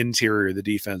 especially in the interior of the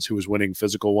defense, who was winning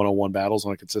physical one-on-one battles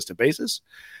on a consistent basis.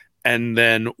 And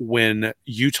then when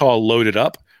Utah loaded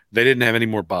up, they didn't have any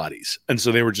more bodies. And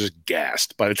so they were just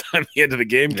gassed by the time the end of the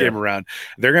game came around.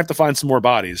 They're going to have to find some more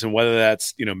bodies. And whether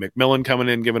that's, McMillan coming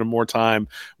in, giving them more time,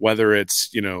 whether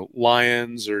it's,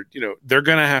 Lyons or, they're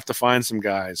going to have to find some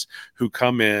guys who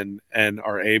come in and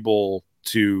are able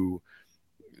to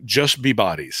just be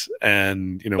bodies.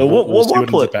 And, we'll see what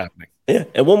ends up happening. Yeah.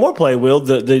 And one more play, Will,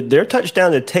 their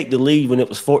touchdown to take the lead when it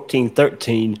was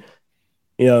 14-13.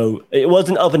 It was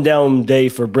an up and down day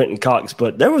for Brenton Cox,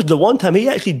 but there was the one time he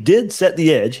actually did set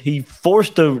the edge. He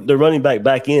forced the running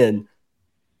back in.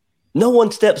 No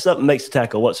one steps up and makes a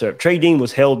tackle whatsoever. Trey Dean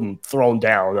was held and thrown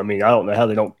down. I mean, I don't know how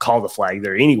they don't call the flag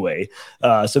there anyway.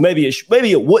 So maybe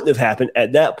it wouldn't have happened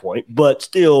at that point, but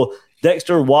still,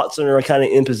 Dexter, Watson are kind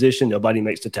of in position. Nobody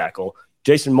makes the tackle.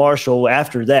 Jason Marshall,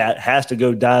 after that, has to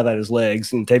go dive at his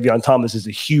legs, and Tavion Thomas is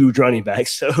a huge running back.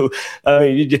 So,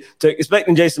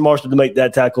 expecting Jason Marshall to make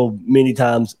that tackle many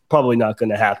times, probably not going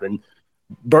to happen.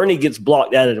 Bernie gets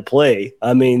blocked out of the play.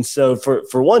 I mean, so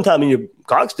for one time,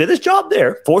 Cox did his job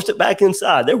there, forced it back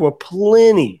inside. There were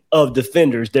plenty of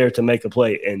defenders there to make a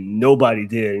play, and nobody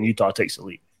did, and Utah takes the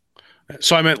lead.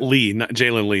 So I meant Lee, not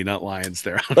Jalen Lee, not Lions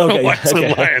there. I don't know why I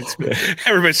said Lions.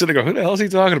 Everybody's sitting there going, who the hell is he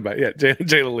talking about? Yeah,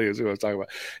 Jalen Lee is who I was talking about.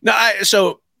 No,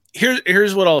 so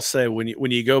here's what I'll say. When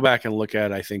you go back and look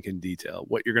at it, I think in detail,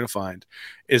 what you're going to find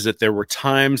is that there were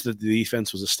times that the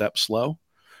defense was a step slow,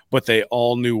 but they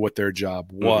all knew what their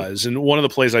job was. And one of the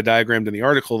plays I diagrammed in the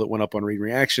article that went up on Read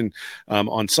Reaction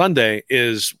on Sunday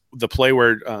is the play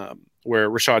where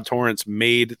Rashad Torrance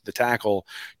made the tackle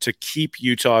to keep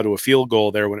Utah to a field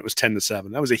goal there when it was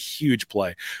 10-7. That was a huge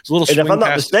play. It was a little swing. And if I'm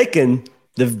not mistaken,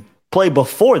 the play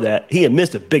before that, he had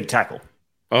missed a big tackle.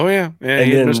 Oh yeah,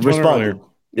 and then responded.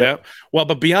 Yeah. Well,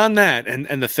 but beyond that,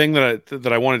 and the thing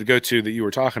that I wanted to go to that you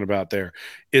were talking about there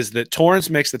is that Torrance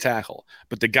makes the tackle,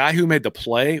 but the guy who made the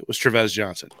play was Trevez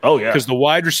Johnson. Oh, yeah. Because the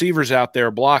wide receiver's out there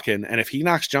blocking, and if he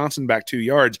knocks Johnson back 2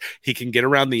 yards, he can get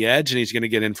around the edge and he's going to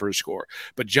get in for a score.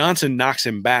 But Johnson knocks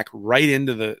him back right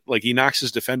into he knocks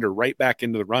his defender right back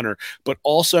into the runner, but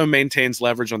also maintains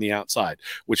leverage on the outside,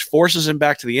 which forces him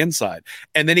back to the inside.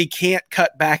 And then he can't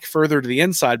cut back further to the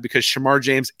inside because Shamar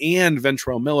James and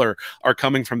Ventrell Miller are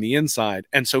coming from the inside.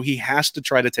 And so he has to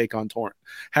try to take on Torrance.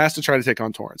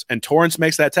 And Torrance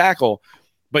makes that tackle.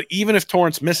 But even if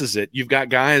Torrance misses it, you've got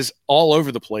guys all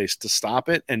over the place to stop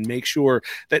it and make sure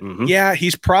that,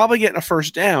 he's probably getting a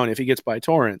first down if he gets by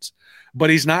Torrance, but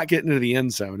he's not getting to the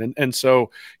end zone. And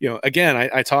so, again,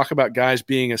 I talk about guys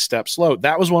being a step slow.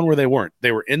 That was one where they weren't.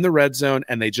 They were in the red zone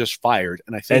and they just fired.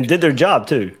 And did their job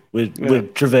too with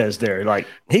Trevez there. Like,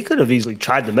 he could have easily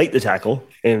tried to make the tackle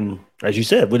and, as you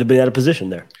said, would have been out of position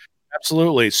there.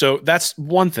 Absolutely. So that's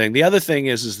one thing. The other thing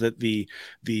is that the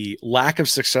lack of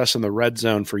success in the red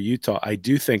zone for Utah, I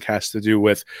do think, has to do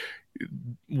with,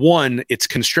 one, it's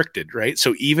constricted, right?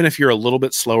 So even if you're a little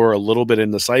bit slower, a little bit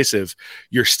indecisive,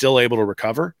 you're still able to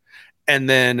recover. And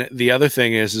then the other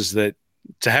thing is that,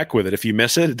 to heck with it. If you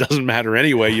miss it, it doesn't matter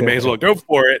anyway. You may as well go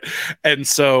for it. And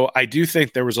so I do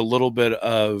think there was a little bit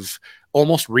of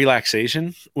almost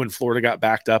relaxation when Florida got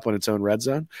backed up on its own red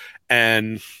zone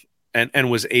and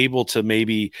was able to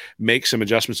maybe make some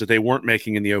adjustments that they weren't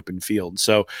making in the open field.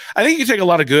 So I think you take a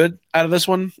lot of good out of this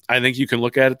one. I think you can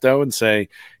look at it, though, and say,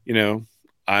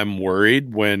 I'm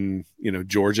worried when,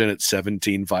 Georgia and its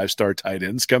 17 5-star tight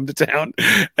ends come to town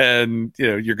and,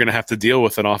 you're going to have to deal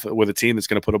with with a team that's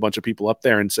going to put a bunch of people up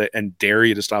there and dare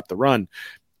you to stop the run.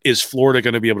 Is Florida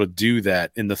going to be able to do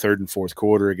that in the third and fourth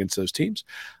quarter against those teams?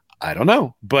 I don't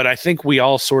know, but I think we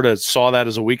all sort of saw that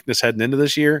as a weakness heading into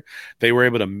this year. They were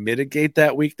able to mitigate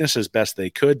that weakness as best they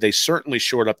could. They certainly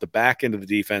shored up the back end of the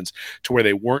defense to where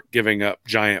they weren't giving up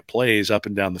giant plays up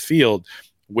and down the field,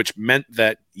 which meant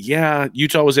that,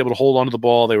 Utah was able to hold on to the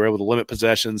ball. They were able to limit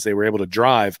possessions. They were able to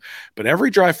drive. But every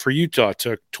drive for Utah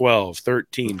took 12,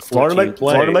 13, 14 plays.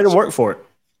 Florida made them work for it.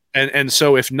 And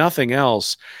so if nothing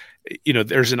else,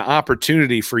 there's an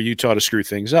opportunity for Utah to screw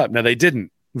things up. Now, they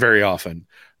didn't very often,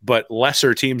 but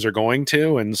lesser teams are going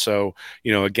to. And so,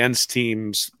 against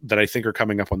teams that I think are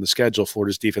coming up on the schedule,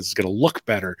 Florida's defense is going to look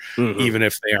better, even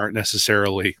if they aren't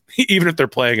necessarily, even if they're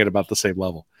playing at about the same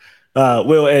level. I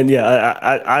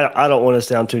don't want to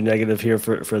sound too negative here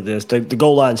for this. The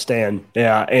goal line stand.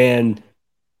 Yeah. And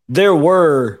there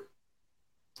were,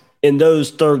 in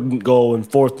those third and goal and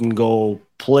fourth and goal,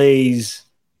 plays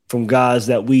from guys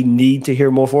that we need to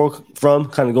hear more from,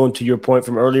 kind of going to your point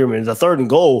from earlier. I mean, the third and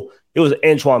goal, it was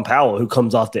Antoine Powell who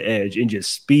comes off the edge and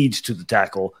just speeds to the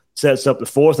tackle, sets up the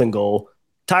fourth and goal.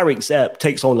 Tyreek Sapp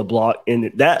takes on the block, and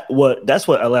that's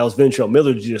what allows Ventrell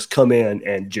Miller to just come in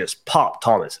and just pop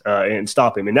Thomas and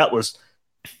stop him. And that was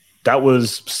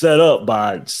set up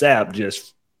by Sapp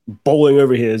just bowling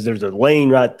over his. There's a lane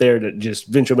right there that just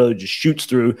Ventrell Miller just shoots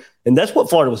through, and that's what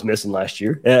Florida was missing last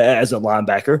year as a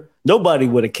linebacker. Nobody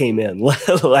would have came in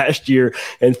last year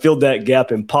and filled that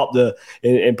gap and popped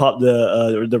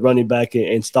the running back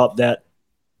and stopped that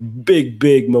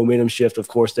big momentum shift, of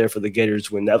course, there for the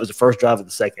Gators when that was the first drive of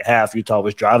the second half. Utah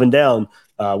was driving down.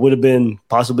 Would have been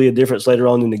possibly a difference later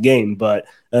on in the game, but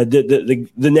the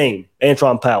name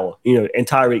Antoine Powell, and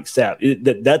Tyreek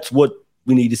Sapp, that's what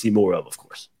we need to see more of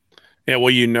course. Yeah,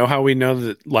 well, how we know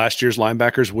that last year's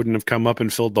linebackers wouldn't have come up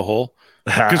and filled the hole?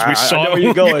 Because we saw I know where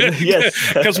you're going.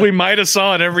 Yes, because we might have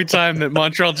saw it every time that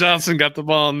Montrell Johnson got the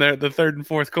ball in there, the third and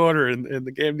fourth quarter in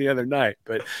the game the other night.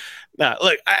 But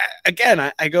look,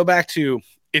 I go back to,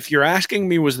 if you're asking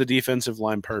me, was the defensive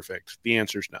line perfect? The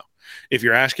answer is no. If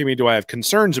you're asking me, do I have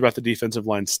concerns about the defensive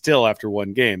line still after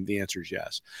one game? The answer is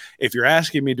yes. If you're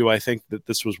asking me, do I think that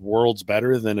this was worlds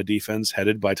better than a defense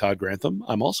headed by Todd Grantham?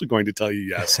 I'm also going to tell you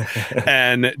yes.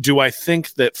 And do I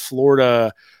think that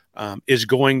Florida is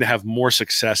going to have more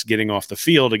success getting off the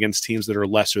field against teams that are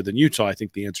lesser than Utah? I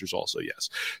think the answer is also yes.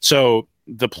 So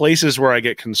the places where I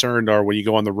get concerned are when you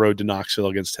go on the road to Knoxville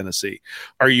against Tennessee.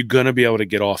 Are you going to be able to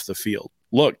get off the field?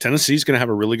 Look, Tennessee's going to have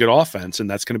a really good offense, and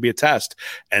that's going to be a test.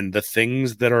 And the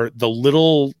things that are the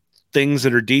little things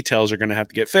that are details are going to have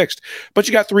to get fixed. But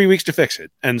you got 3 weeks to fix it.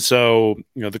 And so,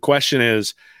 the question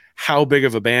is, how big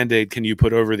of a Band-Aid can you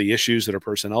put over the issues that are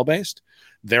personnel-based?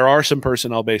 There are some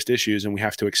personnel-based issues, and we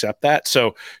have to accept that.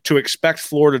 So to expect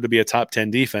Florida to be a top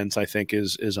 10 defense, I think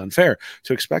is unfair.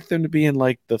 To expect them to be in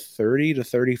like the 30 to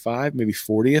 35, maybe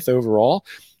 40th overall,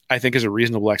 I think is a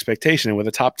reasonable expectation. And with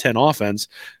a top 10 offense,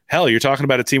 hell, you're talking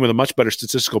about a team with a much better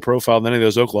statistical profile than any of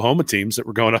those Oklahoma teams that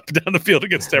were going up and down the field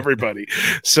against everybody.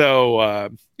 So,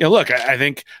 look, I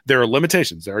think there are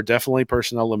limitations. There are definitely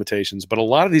personnel limitations, but a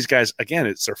lot of these guys, again,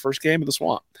 it's their first game of the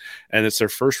Swamp, and it's their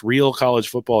first real college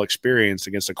football experience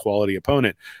against a quality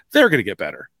opponent. They're going to get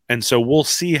better. And so we'll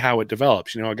see how it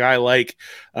develops. A guy like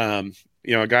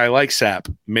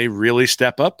Sapp may really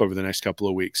step up over the next couple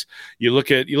of weeks. You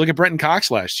look at Brenton Cox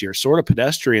last year, sort of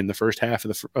pedestrian the first half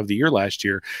of the year last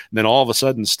year, and then all of a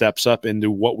sudden steps up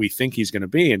into what we think he's going to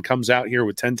be and comes out here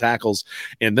with 10 tackles.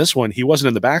 In this one, he wasn't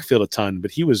in the backfield a ton,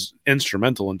 but he was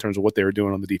instrumental in terms of what they were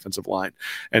doing on the defensive line.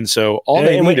 And so we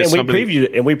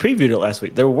previewed it last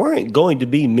week. There weren't going to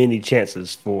be many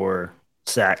chances for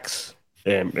sacks.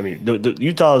 And I mean, the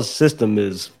Utah's system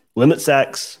is limit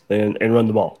sacks and run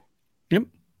the ball. Yep.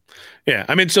 Yeah.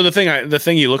 I mean, so the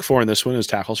thing you look for in this one is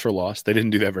tackles for loss. They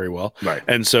didn't do that very well. Right.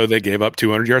 And so they gave up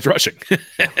 200 yards rushing.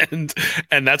 and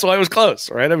that's why it was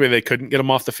close, right? I mean, they couldn't get them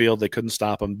off the field. They couldn't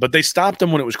stop them, but they stopped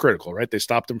them when it was critical, right? They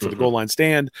stopped them for the goal line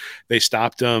stand. They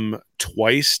stopped them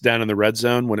twice down in the red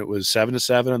zone when it was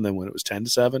 7-7 and then when it was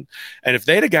 10-7. And if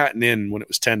they'd have gotten in when it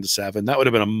was 10-7, that would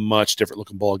have been a much different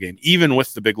looking ball game. Even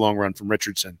with the big long run from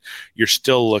Richardson, you're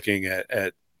still looking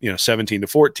at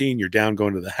 17-14, you're down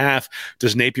going to the half.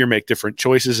 Does Napier make different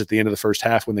choices at the end of the first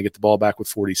half when they get the ball back with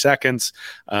 40 seconds?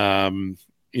 Do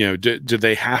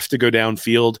they have to go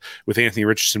downfield with Anthony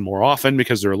Richardson more often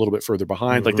because they're a little bit further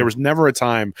behind? Like there was never a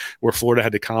time where Florida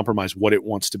had to compromise what it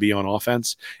wants to be on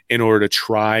offense in order to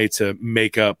try to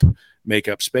make up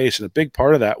space. And a big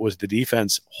part of that was the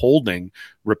defense holding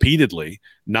repeatedly,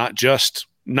 not just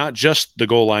the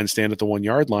goal line stand at the 1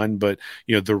 yard line, but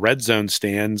the red zone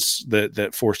stands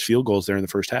that forced field goals there in the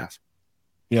first half.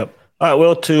 Yep. All right.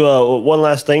 Well, to one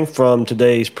last thing from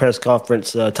today's press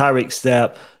conference, Tyreek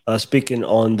Sapp speaking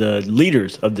on the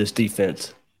leaders of this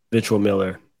defense, Ventrell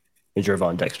Miller and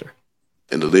Gervon Dexter.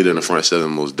 And the leader in the front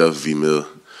seven was definitely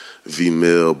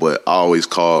V-Mill, but I always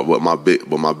call what my big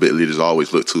leaders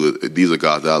always look to. These are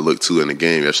guys that I looked to in the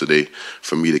game yesterday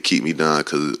for me to keep me down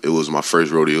because it was my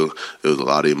first rodeo. There was a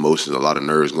lot of emotions, a lot of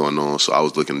nerves going on. So I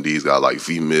was looking at these guys like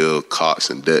V-Mill,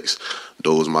 Cox, and Dex.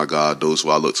 Those my guys, those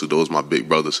who I look to, those my big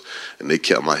brothers, and they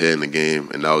kept my head in the game,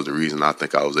 and that was the reason I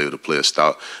think I was able to play a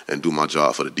stout and do my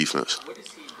job for the defense.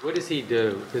 What does he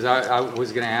do? Because I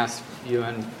was going to ask you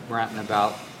and Brenton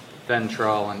about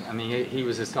Ventrell, and I mean he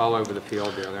was just all over the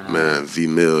field the other night. Man,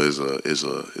 V-Mill is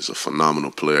a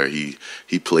phenomenal player.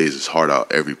 He plays his heart out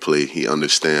every play. He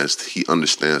understands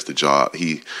the job.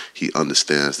 He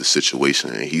understands the situation,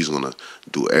 and he's gonna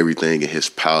do everything in his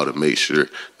power to make sure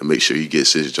he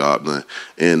gets his job done,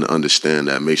 and understand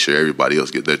that make sure everybody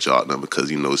else get their job done because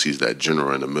he knows he's that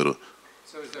general in the middle.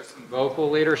 So is there some vocal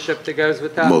leadership that goes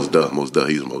with that? Most def.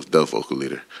 He's a most def vocal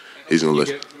leader. He's gonna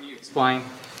Can you explain?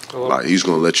 Like he's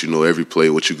gonna let you know every play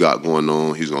what you got going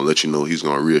on. He's gonna let you know. He's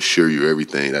gonna reassure you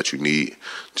everything that you need.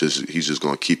 He's just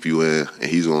gonna keep you in,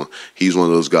 and he's one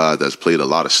of those guys that's played a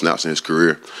lot of snaps in his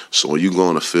career. So when you go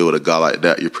on the field with a guy like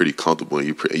that, you're pretty comfortable and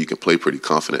you can play pretty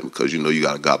confident because you know you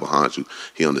got a guy behind you.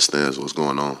 He understands what's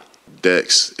going on.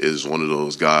 Dex is one of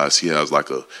those guys. He has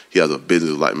a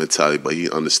business-like mentality, but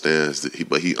he understands.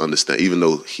 Even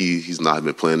though he's not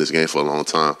been playing this game for a long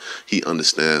time, he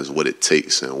understands what it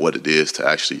takes and what it is to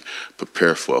actually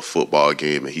prepare for a football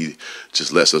game. And he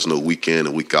just lets us know week in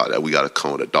and week out that we got to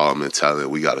come with a dog mentality.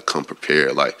 We got to come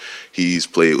prepared. Like he's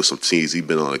played with some teams. He's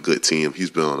been on a good team. He's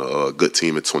been on a good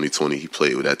team in 2020. He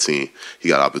played with that team. He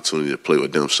got opportunity to play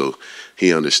with them. So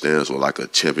he understands what like a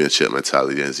championship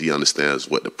mentality is. He understands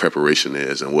what the preparation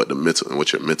is and what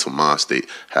your mental mind state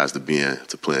has to be in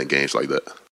to playing games like that.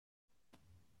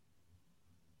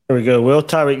 There we go. Well,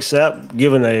 Tyreek Sapp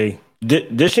giving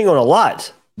dishing on a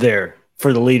lot there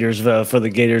for the leaders for the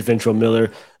Gators, Ventrell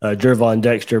Miller, Gervon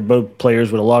Dexter, both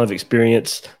players with a lot of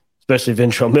experience, especially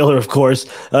Ventrell Miller, of course.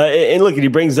 And look, he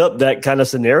brings up that kind of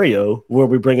scenario where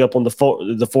we bring up on the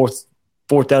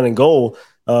fourth down and goal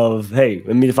of, hey,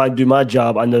 I mean, if I do my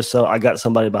job, I know I got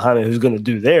somebody behind me who's going to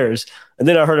do theirs. And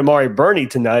then I heard Amari Burney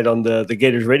tonight on the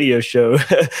Gators radio show.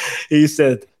 He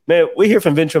said, man, we hear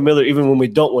from Ventrell Miller even when we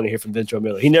don't want to hear from Ventrell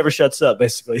Miller. He never shuts up,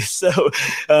 basically. So,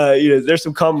 there's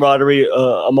some camaraderie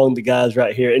among the guys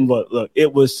right here. And look,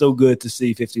 it was so good to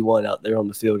see 51 out there on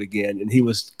the field again. And he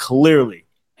was clearly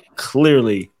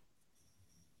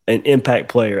an impact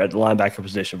player at the linebacker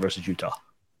position versus Utah.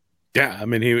 Yeah, I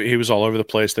mean, he was all over the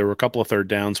place. There were a couple of third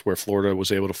downs where Florida was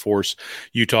able to force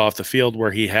Utah off the field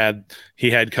where he had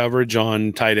coverage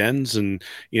on tight ends, and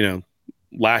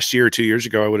last year or 2 years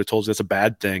ago, I would have told you that's a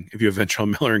bad thing if you have Ventrell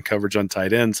Miller in coverage on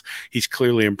tight ends. He's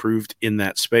clearly improved in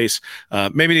that space.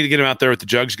 Maybe need to get him out there with the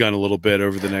jugs gun a little bit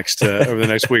over the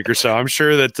next week or so. I'm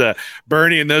sure that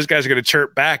Bernie and those guys are going to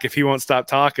chirp back if he won't stop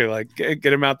talking. Like, get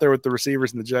him out there with the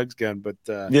receivers and the jugs gun. But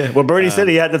well, Bernie said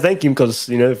he had to thank him because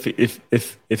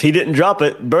if he didn't drop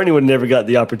it, Bernie would have never got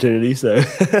the opportunity. So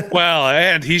well,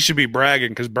 and he should be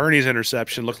bragging because Bernie's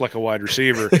interception looked like a wide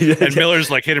receiver, and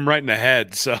Miller's like hit him right in the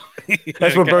head. So.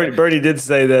 That's what Bernie did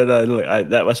say that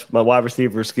that was my wide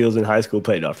receiver skills in high school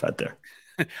paid off right there.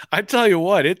 I tell you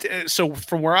what, so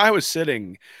from where I was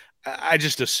sitting, I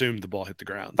just assumed the ball hit the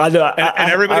ground. I know.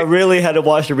 And everybody, I really had to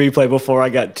watch the replay before I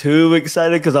got too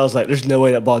excited because I was like, "There's no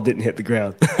way that ball didn't hit the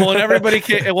ground." Well, and everybody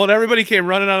came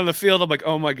running out on the field. I'm like,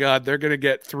 "Oh my God, they're going to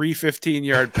get 3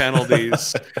 15-yard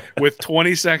penalties with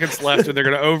 20 seconds left, and they're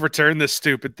going to overturn this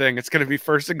stupid thing. It's going to be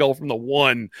first and goal from the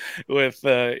 1 with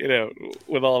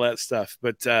with all that stuff."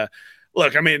 But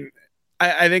look, I mean,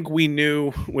 I think we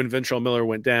knew when Ventrell Miller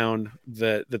went down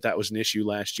that was an issue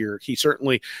last year. He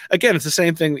certainly, again, it's the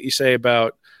same thing that you say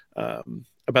about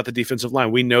the defensive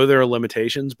line. We know there are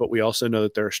limitations, but we also know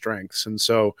that there are strengths. And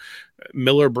so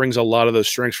Miller brings a lot of those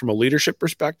strengths from a leadership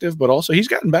perspective, but also he's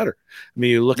gotten better. I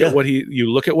mean, you look at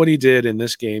what he did in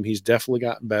this game. He's definitely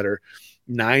gotten better.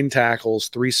 9 tackles,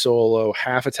 3 solo,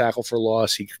 half a tackle for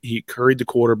loss. He curried the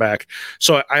quarterback.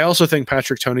 So I also think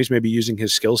Patrick Toney's maybe using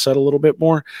his skill set a little bit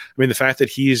more. I mean, the fact that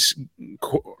he's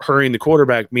hurrying the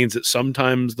quarterback means that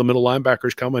sometimes the middle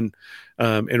linebacker's coming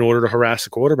in order to harass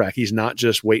the quarterback. He's not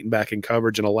just waiting back in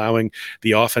coverage and allowing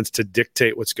the offense to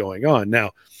dictate what's going on.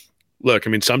 Now, look, I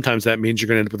mean, sometimes that means you're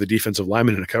going to end up with a defensive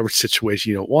lineman in a coverage situation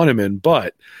you don't want him in.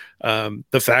 But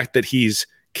the fact that he's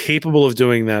capable of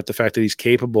doing that, the fact that he's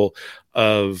capable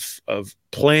of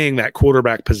playing that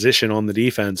quarterback position on the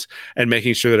defense and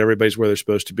making sure that everybody's where they're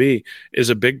supposed to be is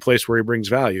a big place where he brings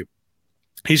value.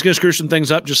 He's going to screw some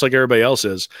things up just like everybody else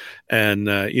is. And,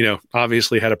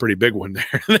 obviously had a pretty big one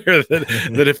there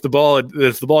that if the ball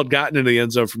had gotten into the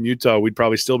end zone from Utah, we'd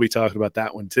probably still be talking about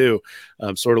that one too.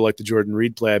 Sort of like the Jordan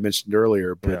Reed play I mentioned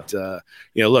earlier. But,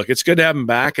 look, it's good to have him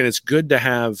back, and it's good to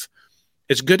have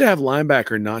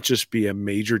linebacker not just be a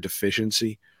major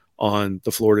deficiency on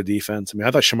the Florida defense. I mean,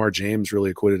 I thought Shamar James really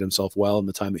acquitted himself well in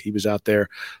the time that he was out there.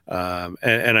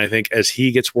 And I think as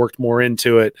he gets worked more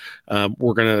into it,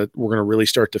 we're gonna really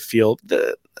start to feel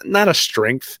not a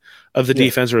strength of the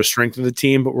defense or a strength of the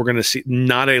team, but we're going to see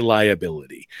not a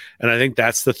liability. And I think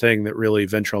that's the thing that really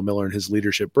Ventrell Miller and his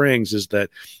leadership brings, is that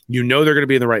they're going to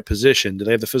be in the right position. Do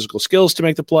they have the physical skills to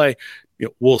make the play?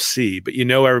 We'll see. But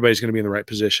everybody's going to be in the right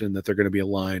position, that they're going to be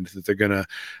aligned, that they're going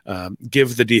to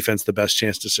give the defense the best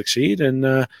chance to succeed. And,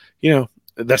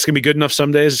 that's going to be good enough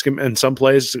some days, and some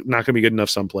plays not going to be good enough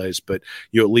some plays, but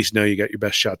you at least know you got your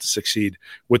best shot to succeed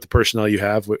with the personnel you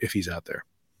have if he's out there.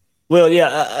 Well,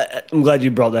 yeah, I'm glad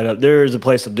you brought that up. There is a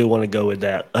place I do want to go with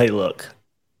that. Hey, look,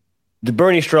 did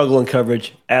Bernie struggle in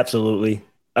coverage? Absolutely.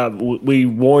 We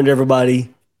warned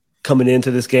everybody coming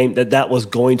into this game that was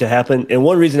going to happen. And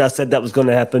one reason I said that was going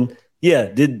to happen,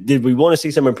 did we want to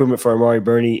see some improvement for Amari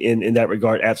Bernie in that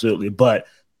regard? Absolutely. But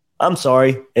I'm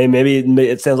sorry, and maybe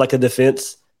it sounds like a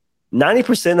defense.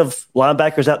 90% of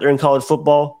linebackers out there in college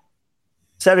football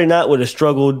Saturday night would have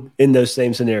struggled in those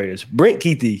same scenarios. Brant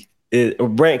Kuithe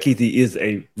is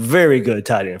a very good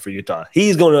tight end for Utah.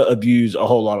 He's going to abuse a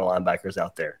whole lot of linebackers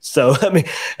out there. So, I mean,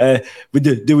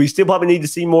 do we still probably need to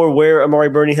see more where Amari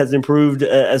Bernie has improved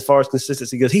as far as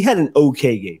consistency goes? He had an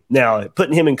okay game. Now,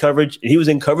 putting him in coverage, and he was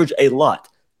in coverage a lot.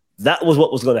 That was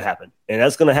what was going to happen, and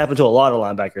that's going to happen to a lot of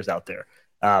linebackers out there.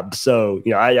 So,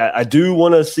 I do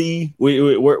want to see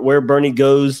where Bernie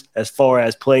goes as far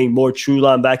as playing more true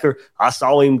linebacker. I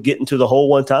saw him get into the hole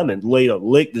one time and laid a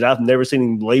lick that I've never seen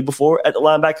him lay before at the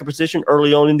linebacker position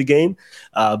early on in the game.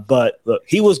 But look,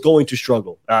 he was going to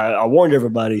struggle. I warned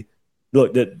everybody,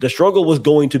 look, the struggle was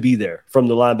going to be there from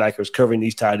the linebackers covering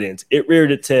these tight ends. It reared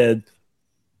its head.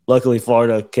 Luckily,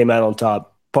 Florida came out on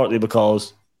top, partly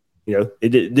because,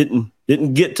 it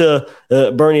didn't get to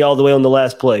Bernie all the way on the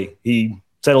last play. He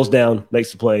settles down,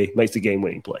 makes the play, makes the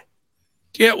game-winning play.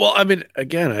 Yeah, well, I mean,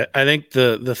 again, I think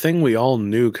the thing we all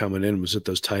knew coming in was that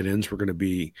those tight ends were going to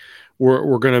be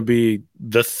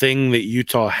the thing that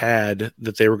Utah had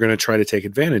that they were going to try to take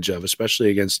advantage of,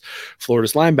 especially against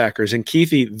Florida's linebackers. And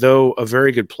Kuithe, though a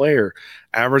very good player,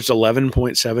 averaged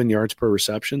 11.7 yards per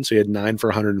reception, so he had 9 for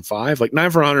 105. Like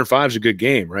 9 for 105 is a good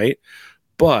game, right?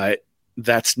 But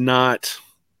that's not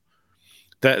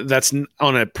that's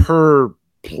on a per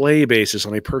play basis,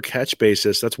 on a per catch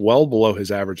basis, that's well below his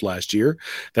average last year.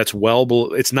 That's well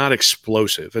below. It's not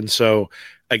explosive. And so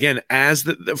again, as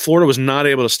the Florida was not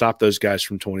able to stop those guys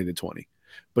from 20 to 20.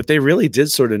 but they really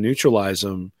did sort of neutralize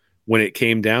him when it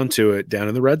came down to it down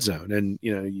in the red zone. And,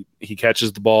 he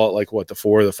catches the ball at like the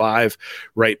 4 or the 5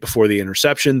 right before the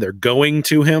interception. They're going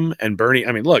to him, and Bernie,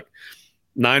 look,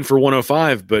 9 for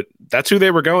 105, but that's who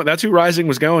they were going. That's who Rising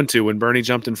was going to when Bernie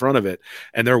jumped in front of it.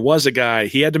 And there was a guy,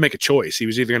 he had to make a choice. He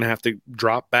was either going to have to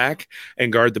drop back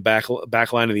and guard the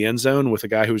back line of the end zone with a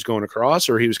guy who was going across,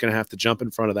 or he was going to have to jump in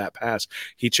front of that pass.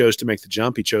 He chose to make the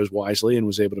jump. He chose wisely and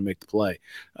was able to make the play.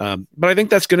 But I think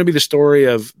that's going to be the story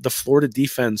of the Florida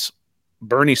defense,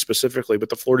 Bernie specifically, but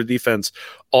the Florida defense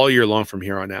all year long from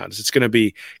here on out. It's going to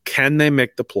be, can they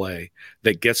make the play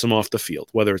that gets them off the field,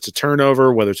 whether it's a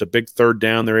turnover, whether it's a big third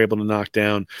down they're able to knock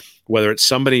down, whether it's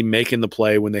somebody making the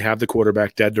play when they have the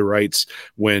quarterback dead to rights,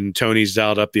 when Tony's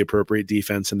dialed up the appropriate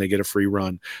defense and they get a free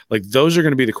run. Like, those are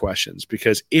going to be the questions,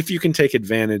 because if you can take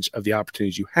advantage of the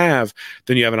opportunities you have,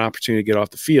 then you have an opportunity to get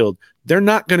off the field. They're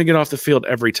not going to get off the field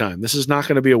every time. This is not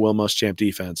going to be a Will Muschamp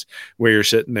defense where you're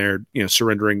sitting there,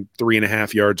 surrendering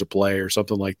 3.5 yards a play or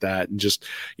something like that. And just,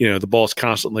 the ball's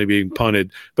constantly being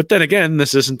punted. But then again,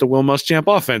 this isn't the Will Muschamp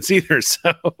offense either.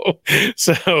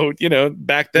 So,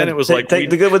 back then it was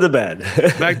take the good with the bad.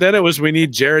 Back then it was, we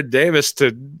need Jared Davis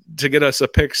to get us a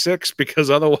pick 6, because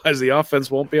otherwise the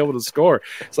offense won't be able to score.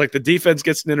 It's like the defense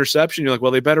gets an interception. You're like,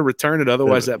 well, they better return it.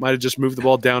 Otherwise that might have just moved the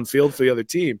ball downfield for the other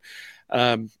team.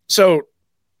 So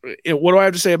what do I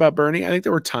have to say about Bernie? I think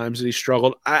there were times that he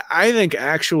struggled. I think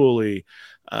actually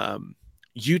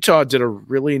Utah did a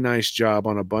really nice job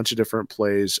on a bunch of different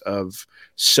plays of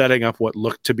setting up what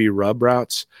looked to be rub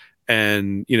routes.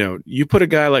 And, you put a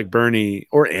guy like Bernie,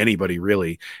 or anybody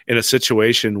really, in a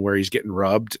situation where he's getting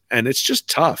rubbed, and it's just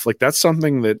tough. Like, that's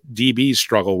something that DBs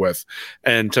struggle with.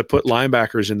 And to put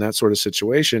linebackers in that sort of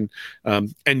situation,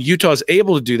 and Utah's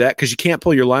able to do that because you can't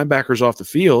pull your linebackers off the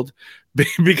field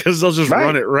because they'll just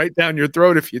run it right down your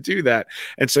throat if you do that.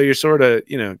 And so you're sort of,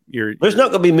 there's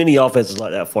not going to be many offenses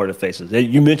like that Florida faces.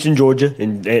 You mentioned Georgia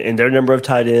and their number of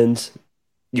tight ends.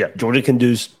 Yeah, Georgia can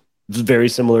do very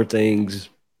similar things.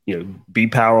 Be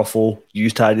powerful,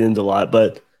 use tight ends a lot,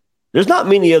 but there's not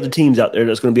many other teams out there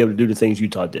that's going to be able to do the things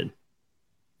Utah did.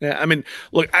 Yeah,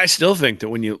 look, I still think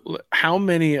that how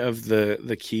many of the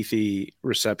Keithy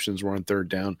receptions were on third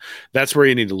down? That's where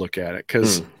you need to look at it,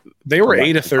 because they were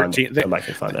 8 of 13. I might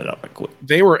can find that out right quick.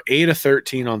 They were 8 of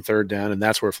 13 on third down, and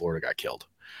that's where Florida got killed.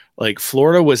 Like,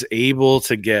 Florida was able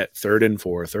to get 3rd and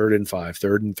 4, 3rd and 5,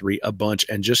 3rd and 3 a bunch,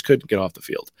 and just couldn't get off the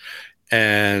field.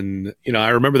 And, I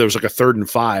remember there was like a 3rd and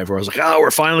 5 where I was like, oh,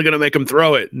 we're finally going to make them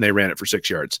throw it. And they ran it for 6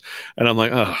 yards. And I'm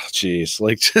like, oh, geez.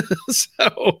 Like,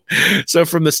 so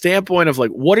from the standpoint of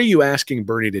like, what are you asking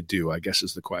Bernie to do? I guess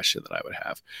is the question that I would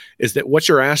have, is that what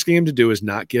you're asking him to do is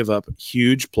not give up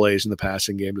huge plays in the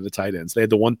passing game to the tight ends. They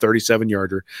had the 137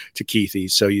 yarder to Keithy.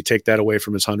 So you take that away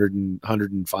from his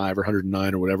 105 or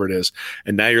 109 or whatever it is.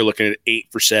 And now you're looking at 8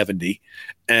 for 70.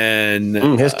 And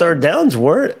his third downs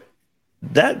weren't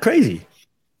that crazy.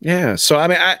 Yeah. So,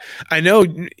 I know,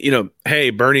 hey,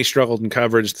 Bernie struggled in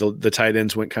coverage. The tight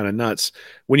ends went kind of nuts.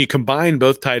 When you combine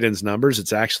both tight ends numbers,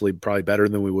 it's actually probably better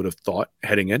than we would have thought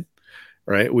heading in,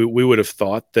 right? We would have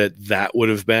thought that would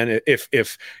have been,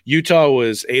 if Utah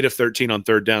was 8 of 13 on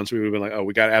third downs, we would have been like, oh,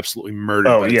 we got absolutely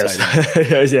murdered. Oh, yes.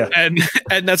 Yeah.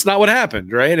 And that's not what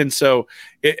happened. Right. And so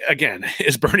again,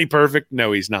 is Bernie perfect?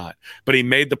 No, he's not, but he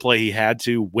made the play he had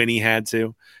to when he had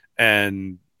to.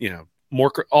 And,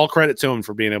 all credit to him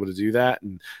for being able to do that.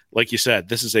 And like you said,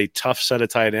 this is a tough set of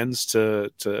tight ends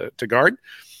to guard.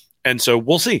 And so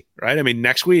we'll see, right?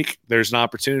 Next week there's an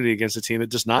opportunity against a team that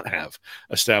does not have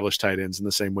established tight ends in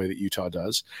the same way that Utah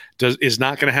is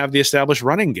not going to have the established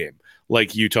running game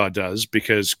like Utah does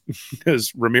because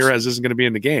Ramirez isn't going to be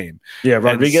in the game. Yeah,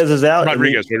 Rodriguez is out.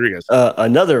 Rodriguez.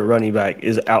 Another running back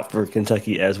is out for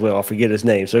Kentucky as well. I forget his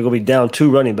name. So they're going to be down 2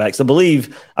 running backs.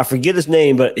 I forget his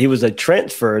name, but he was a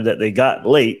transfer that they got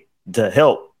late to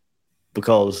help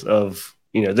because of,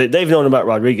 they've known about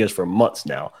Rodriguez for months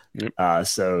now. Yep.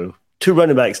 So 2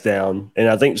 running backs down, and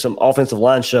I think some offensive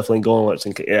line shuffling going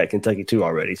on at Kentucky too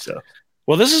already. So,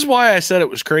 well, this is why I said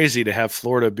it was crazy to have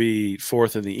Florida be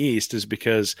 4th in the East, is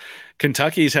because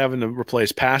Kentucky's having to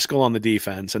replace Pascal on the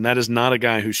defense, and that is not a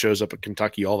guy who shows up at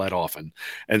Kentucky all that often.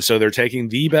 And so they're taking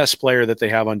the best player that they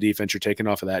have on defense. You're taking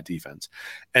off of that defense.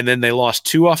 And then they lost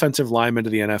 2 offensive linemen to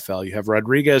the NFL. You have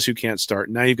Rodriguez who can't start.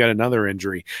 Now you've got another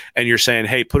injury, and you're saying,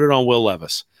 hey, put it on Will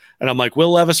Levis. And I'm like,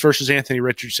 Will Levis versus Anthony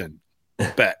Richardson.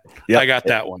 Bet. Yep. I got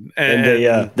that one.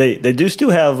 And they do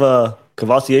still have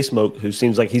Cavassier Smoke, who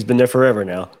seems like he's been there forever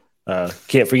now.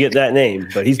 Can't forget that name,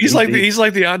 but he's like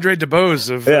the Andre DeBose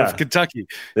of Kentucky.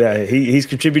 Yeah, he's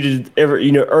contributed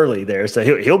early there, so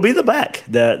he'll be the back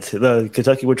that the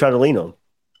Kentucky would try to lean on.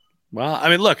 Well, I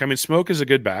mean, look, I mean, Smoke is a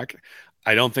good back.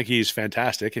 I don't think he's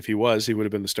fantastic. If he was, he would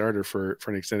have been the starter for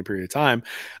an extended period of time.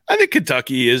 I think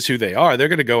Kentucky is who they are. They're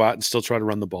going to go out and still try to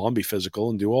run the ball and be physical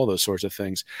and do all those sorts of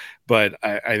things. But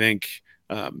I think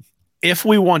if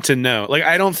we want to know, like,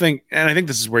 I don't think, and I think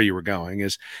this is where you were going,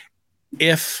 is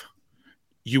if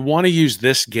you want to use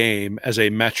this game as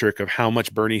a metric of how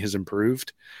much Bernie has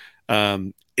improved,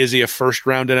 is he a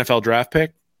first-round NFL draft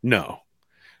pick? No.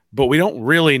 But we don't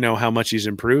really know how much he's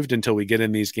improved until we get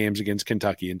in these games against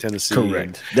Kentucky and Tennessee.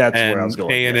 Correct. That's where I was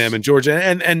going. A&M and Georgia,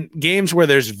 and games where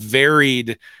there's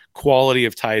varied quality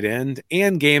of tight end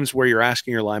and games where you're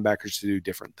asking your linebackers to do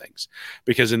different things.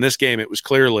 Because in this game, it was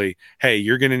clearly, hey,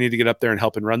 you're going to need to get up there and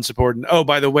help in run support. And oh,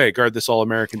 by the way, guard this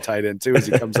All-American tight end too as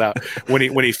he comes out when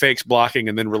he fakes blocking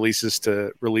and then releases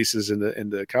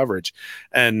into coverage.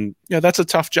 And that's a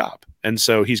tough job. And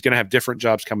so he's going to have different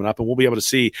jobs coming up, and we'll be able to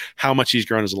see how much he's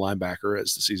grown as a linebacker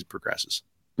as the season progresses.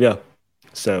 Yeah.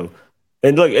 So,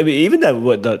 and look, I mean, even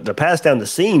that the pass down the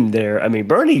seam there, I mean,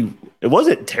 Bernie, it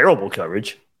wasn't terrible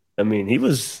coverage. I mean, he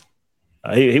was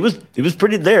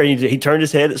pretty there. He turned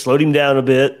his head, it slowed him down a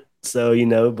bit. So,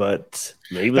 but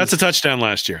that's a touchdown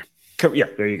last year. Yeah,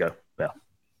 there you go. Yeah,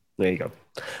 there you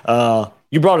go.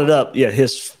 You brought it up. Yeah,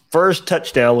 his first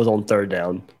touchdown was on third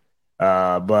down.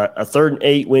 But a 3rd and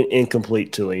 8 went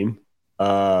incomplete to him.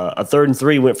 A 3rd and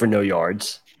 3 went for no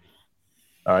yards.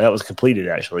 That was completed,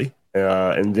 actually.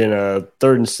 And then a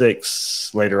 3rd and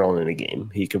 6 later on in the game,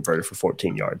 he converted for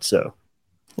 14 yards. So,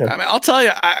 yeah. I mean, I'll tell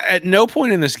you, at no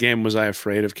point in this game was I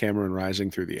afraid of Cameron Rising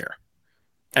through the air.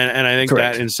 And I think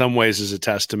Correct. that in some ways is a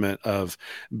testament of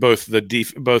both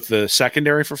the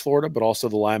secondary for Florida, but also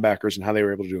the linebackers and how they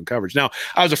were able to do in coverage. Now,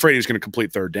 I was afraid he was going to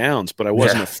complete third downs, but I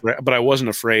wasn't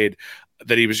afraid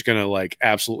that he was going to like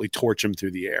absolutely torch him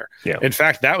through the air. Yeah. In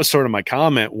fact, that was sort of my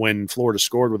comment when Florida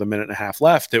scored with a minute and a half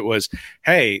left. It was,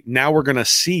 hey, now we're going to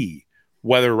see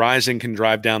whether Rising can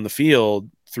drive down the field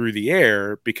through the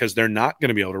air, because they're not going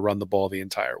to be able to run the ball the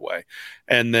entire way.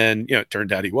 And then, it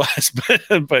turned out he was.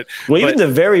 but even the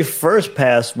very first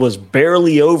pass was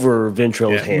barely over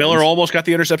Ventrell's hands. Miller almost got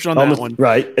the interception on that one.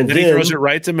 Right. And then he throws it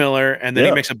right to Miller, and then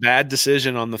he makes a bad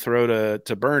decision on the throw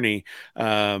to Bernie.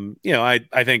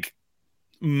 I think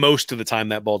most of the time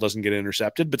that ball doesn't get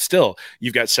intercepted, but still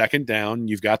you've got second down,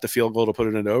 you've got the field goal to put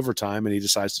it into overtime, and he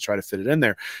decides to try to fit it in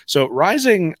there. So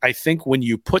Rising, I think when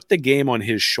you put the game on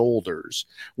his shoulders,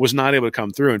 was not able to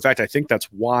come through. In fact, I think that's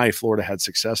why Florida had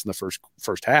success in the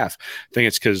first half. I think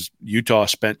it's because Utah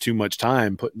spent too much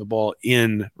time putting the ball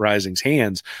in Rising's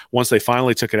hands. Once they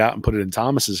finally took it out and put it in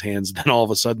Thomas's hands, then all of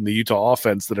a sudden the Utah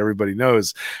offense that everybody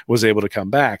knows was able to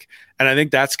come back. And I think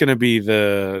that's going to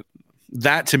be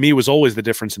that to me was always the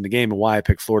difference in the game, and why I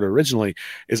picked Florida originally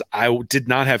is I did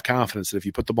not have confidence that if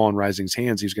you put the ball in Rising's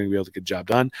hands, he was going to be able to get the job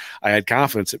done. I had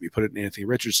confidence that if you put it in Anthony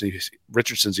Richardson's,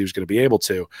 he was going to be able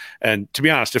to. And to be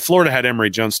honest, if Florida had Emory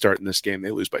Jones start in this game,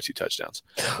 they lose by 2 touchdowns.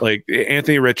 Like,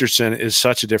 Anthony Richardson is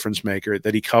such a difference maker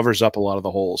that he covers up a lot of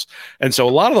the holes. And so a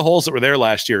lot of the holes that were there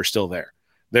last year are still there.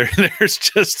 There's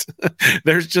just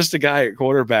a guy at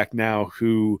quarterback now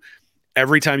who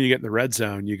every time you get in the red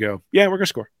zone, you go, yeah, we're going to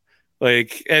score.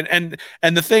 Like, and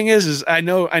the thing is I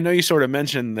know you sort of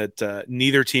mentioned that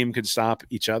neither team could stop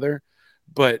each other,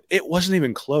 but it wasn't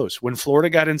even close. When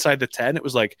Florida got inside the 10, it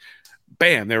was like,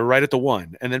 bam, they were right at the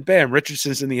 1, and then bam,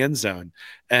 Richardson's in the end zone.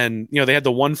 And, they had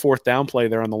the 1 4th down play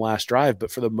there on the last drive,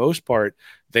 but for the most part,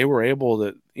 they were able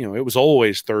to, it was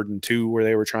always 3rd and 2 where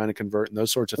they were trying to convert and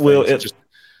those sorts of things. Well,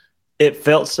 it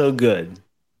felt so good,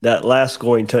 that last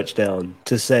scoring touchdown,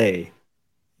 to say,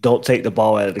 don't take the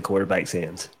ball out of the quarterback's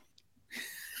hands.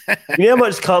 You know how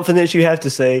much confidence you have to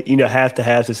say? Have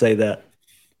to say that.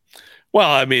 Well,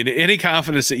 I mean, any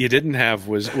confidence that you didn't have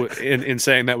was in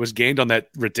saying that was gained on that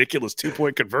ridiculous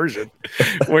 2-point conversion,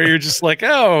 where you're just like,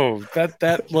 oh,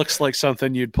 that looks like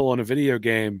something you'd pull in a video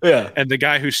game. Yeah. And the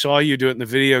guy who saw you do it in the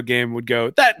video game would go,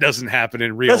 that doesn't happen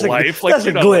in real life. That's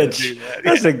a glitch.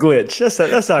 That's a glitch.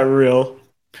 That's not real.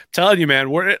 I'm telling you, man,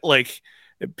 we're like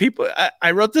people.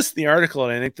 I wrote this in the article,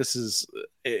 and I think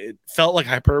it felt like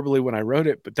hyperbole when I wrote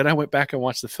it, but then I went back and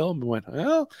watched the film and went,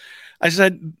 oh, I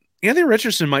said, Anthony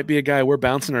Richardson might be a guy we're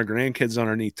bouncing our grandkids on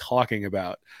our knee talking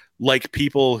about, like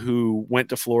people who went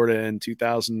to Florida in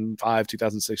 2005,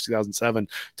 2006, 2007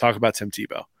 talk about Tim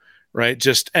Tebow, right?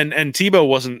 And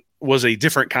Tebow was a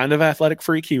different kind of athletic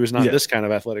freak. He was not this kind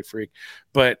of athletic freak,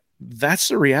 but that's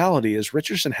the reality, is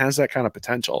Richardson has that kind of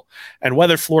potential. And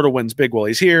whether Florida wins big while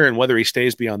he's here and whether he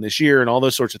stays beyond this year and all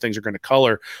those sorts of things are going to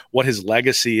color what his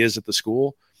legacy is at the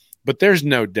school. but there's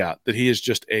no doubt that he is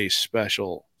just a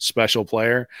special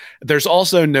player. There's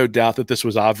also no doubt that this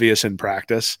was obvious in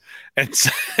practice. And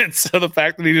so the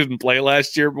fact that he didn't play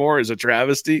last year more is a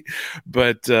travesty.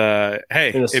 But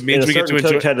hey, it means we get to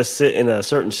enjoy. Coach had to sit in a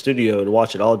certain studio and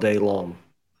watch it all day long.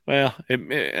 Well, I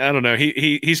don't know.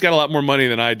 He's got a lot more money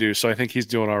than I do, so I think he's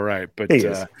doing all right. But he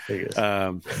is.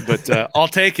 I'll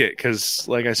take it because,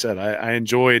 like I said, I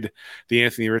enjoyed the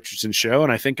Anthony Richardson show,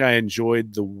 and I think I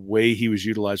enjoyed the way he was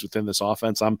utilized within this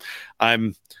offense.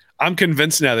 I'm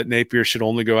convinced now that Napier should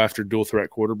only go after dual threat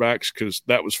quarterbacks because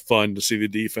that was fun to see the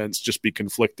defense just be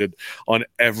conflicted on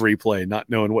every play, not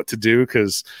knowing what to do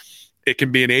because it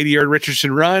can be an 80-yard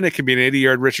Richardson run. It can be an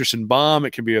 80-yard Richardson bomb.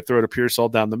 It can be a throw to Pearsall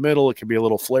down the middle. It can be a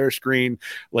little flare screen.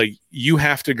 Like, you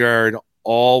have to guard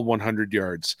all 100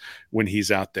 yards when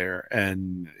he's out there.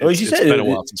 And it's been a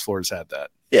while since Florida's had that.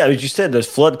 Yeah, as you said, those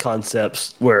flood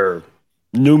concepts were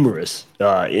numerous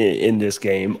in this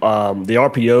game. The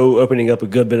RPO opening up a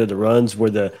good bit of the runs where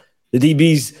the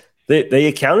DBs – They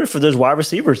accounted for those wide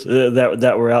receivers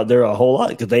that were out there a whole lot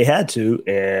because they had to,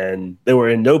 and they were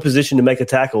in no position to make a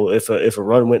tackle if a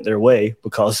run went their way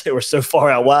because they were so far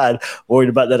out wide, worried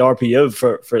about that RPO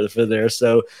for there.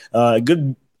 So a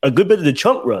good bit of the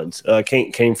chunk runs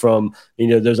came from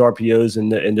those RPOs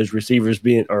and those receivers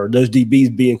those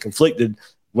DBs being conflicted.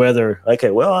 Whether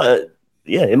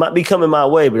it might be coming my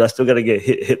way, but I still got to get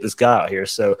hit this guy out here.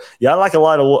 So yeah, I like a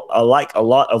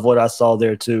lot of what I saw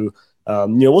there too.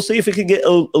 We'll see if it can get a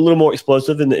little more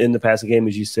explosive in the passing game,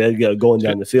 as you said, going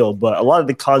down the field. But a lot of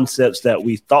the concepts that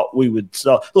we thought we would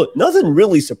saw, look, nothing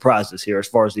really surprised us here as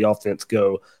far as the offense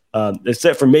go,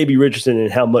 except for maybe Richardson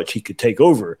and how much he could take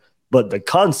over. But the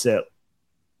concept,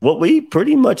 what we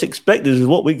pretty much expected is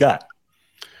what we got.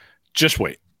 Just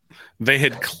wait. They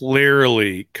had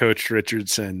clearly coached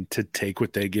Richardson to take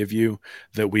what they give you,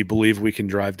 that we believe we can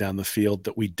drive down the field,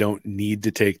 that we don't need to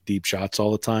take deep shots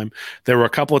all the time. There were a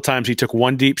couple of times he took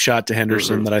one deep shot to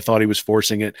Henderson that I thought he was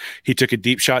forcing it. He took a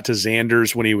deep shot to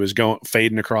Zanders when he was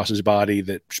fading across his body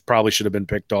that probably should have been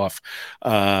picked off.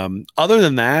 Other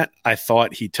than that, I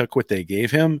thought he took what they gave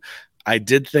him. I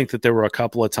did think that there were a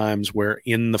couple of times where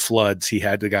in the floods he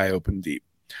had the guy open deep.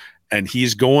 And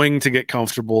he's going to get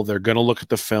comfortable. They're going to look at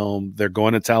the film. They're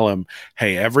going to tell him,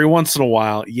 hey, every once in a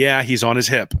while, yeah, he's on his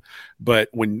hip. But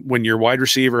when your wide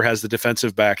receiver has the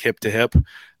defensive back hip to hip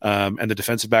and the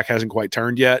defensive back hasn't quite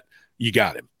turned yet, you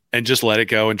got him. And just let it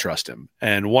go and trust him.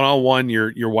 And one-on-one,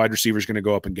 your wide receiver is going to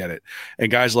go up and get it. And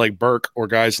guys like Burke or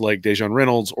guys like Dejon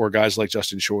Reynolds or guys like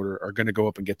Justin Shorter are going to go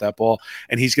up and get that ball,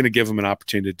 and he's going to give them an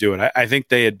opportunity to do it. I think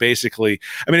they had basically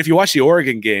 – I mean, if you watch the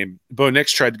Oregon game, Bo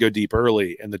Nix tried to go deep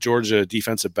early, and the Georgia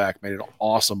defensive back made an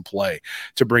awesome play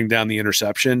to bring down the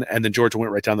interception, and then Georgia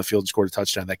went right down the field and scored a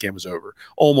touchdown. That game was over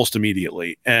almost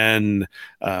immediately. And,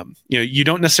 you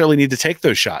don't necessarily need to take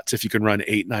those shots if you can run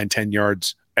 8, 9, 10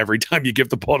 yards every time you give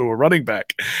the ball to a running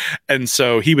back. And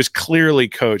so he was clearly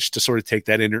coached to sort of take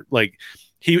that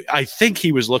I think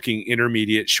he was looking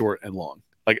intermediate, short, and long.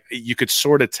 Like, you could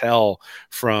sort of tell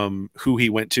from who he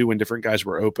went to when different guys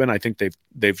were open. I think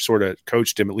they've sort of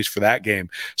coached him, at least for that game,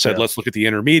 said, let's look at the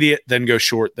intermediate, then go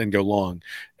short, then go long.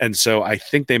 And so I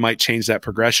think they might change that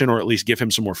progression, or at least give him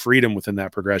some more freedom within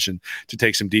that progression to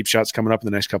take some deep shots coming up in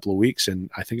the next couple of weeks. And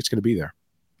I think it's going to be there.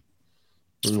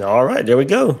 All right, there we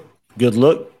go. Good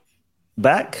look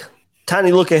back,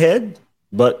 tiny look ahead,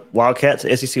 but Wildcats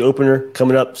SEC opener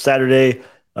coming up Saturday.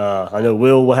 I know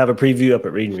Will have a preview up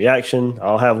at Reading Reaction.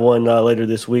 I'll have one later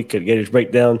this week at Gators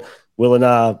Breakdown. Will and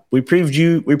I, we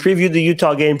previewed the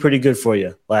Utah game pretty good for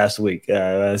you last week.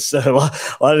 So a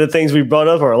lot of the things we brought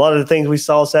up are a lot of the things we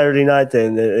saw Saturday night,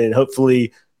 and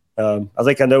hopefully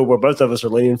I know where both of us are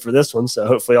leaning for this one, so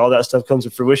hopefully all that stuff comes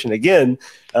to fruition again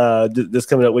this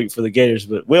coming up week for the Gators.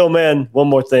 But Will, man, one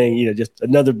more thing, just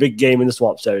another big game in the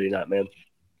Swamp Saturday night, man.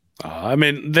 I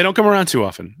mean, they don't come around too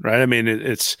often, right? I mean,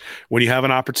 it's when you have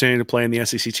an opportunity to play in the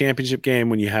SEC championship game,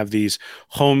 when you have these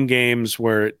home games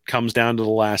where it comes down to the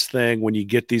last thing, when you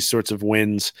get these sorts of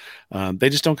wins, they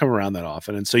just don't come around that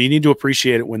often. And so you need to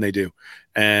appreciate it when they do.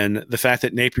 And the fact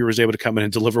that Napier was able to come in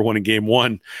and deliver one in game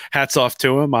one, hats off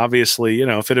to him. Obviously,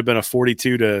 if it had been a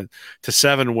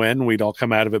 42-7 win, we'd all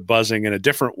come out of it buzzing in a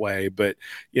different way. But,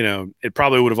 it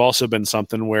probably would have also been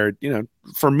something where,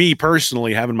 for me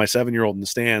personally, having my 7-year-old in the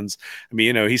stands, I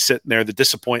mean, he's sitting there, the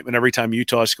disappointment every time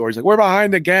Utah scores, like, we're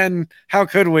behind again. How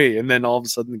could we? And then all of a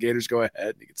sudden the Gators go ahead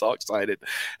and he gets all excited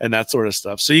and that sort of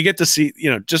stuff. So you get to see,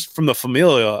 just from the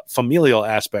familial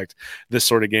aspect, this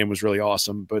sort of game was really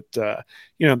awesome. But,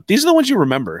 these are the ones you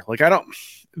remember. Like,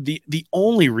 the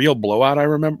only real blowout I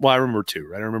remember two,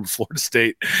 right? I remember Florida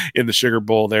State in the Sugar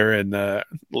Bowl there in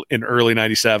early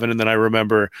 97. And then I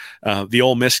remember the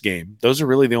Ole Miss game. Those are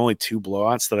really the only two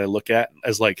blowouts that I look at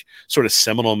as like sort of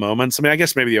seminal moments. I mean, I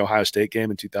guess maybe the Ohio State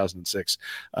game in 2006,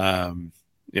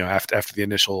 after the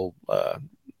initial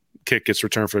kick gets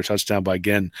returned for a touchdown by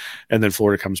Ginn, and then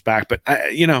Florida comes back. But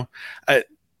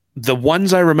the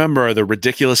ones I remember are the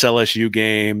ridiculous LSU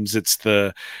games. It's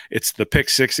the pick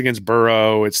six against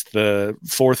Burrow. It's the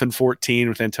 4th and 14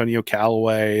 with Antonio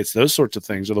Callaway. It's those sorts of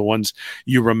things are the ones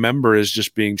you remember as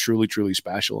just being truly, truly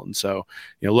special. And so,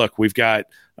 look, we've got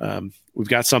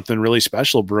something really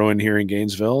special brewing here in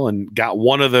Gainesville, and got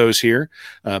one of those here.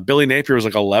 Billy Napier was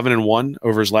like 11-1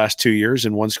 over his last 2 years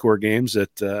in one-score games at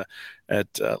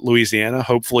Louisiana.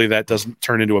 Hopefully that doesn't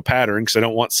turn into a pattern, because I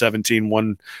don't want 17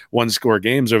 one-score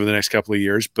games over the next couple of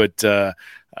years. But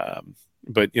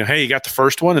hey, you got the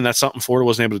first one, and that's something Florida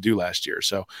wasn't able to do last year.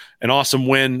 So an awesome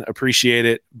win, appreciate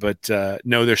it, but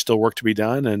know there's still work to be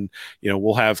done. And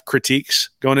we'll have critiques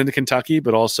going into Kentucky,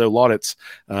 but also laudits.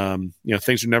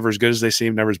 Things are never as good as they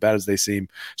seem, never as bad as they seem,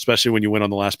 especially when you win on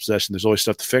the last possession. There's always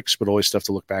stuff to fix, but always stuff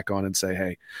to look back on and say,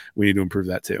 hey, we need to improve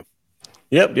that too.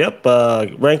 Yep.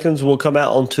 Rankings will come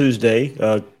out on Tuesday.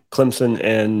 Clemson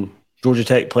and Georgia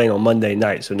Tech playing on Monday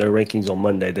night, so no rankings on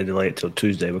Monday. They delay it till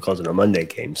Tuesday because of the Monday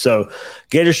game. So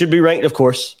Gators should be ranked, of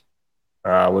course,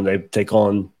 when they take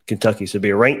on Kentucky. So it'll be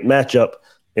a ranked matchup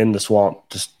in the Swamp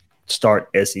to start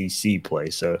SEC play.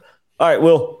 So, all right,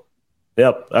 Will.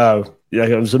 Yep. As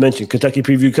I mentioned, Kentucky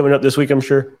preview coming up this week, I'm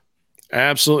sure.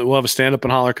 Absolutely. We'll have a stand-up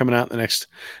and holler coming out in the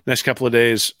next couple of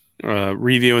days.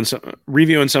 Reviewing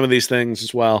some of these things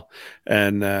as well,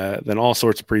 and then all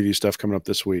sorts of preview stuff coming up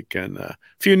this week, and a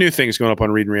few new things going up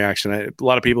on Read and Reaction. A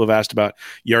lot of people have asked about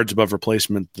yards above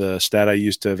replacement, the stat I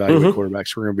used to evaluate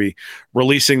quarterbacks. We're going to be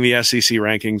releasing the SEC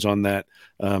rankings on that.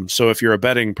 So if you're a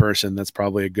betting person, that's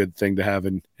probably a good thing to have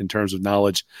in terms of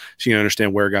knowledge, so you can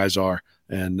understand where guys are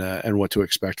and what to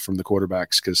expect from the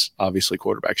quarterbacks, because obviously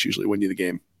quarterbacks usually win you the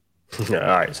game. All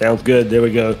right, sounds good. There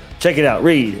we go. Check it out,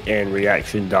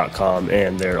 readandreaction.com,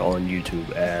 and they're on YouTube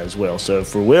as well. So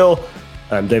for Will,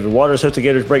 I'm David Waters, host of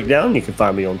Gators Breakdown. You can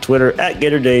find me on Twitter at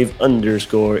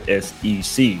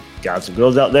GatorDave_SEC. Guys and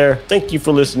girls out there, thank you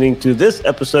for listening to this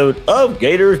episode of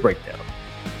Gators Breakdown.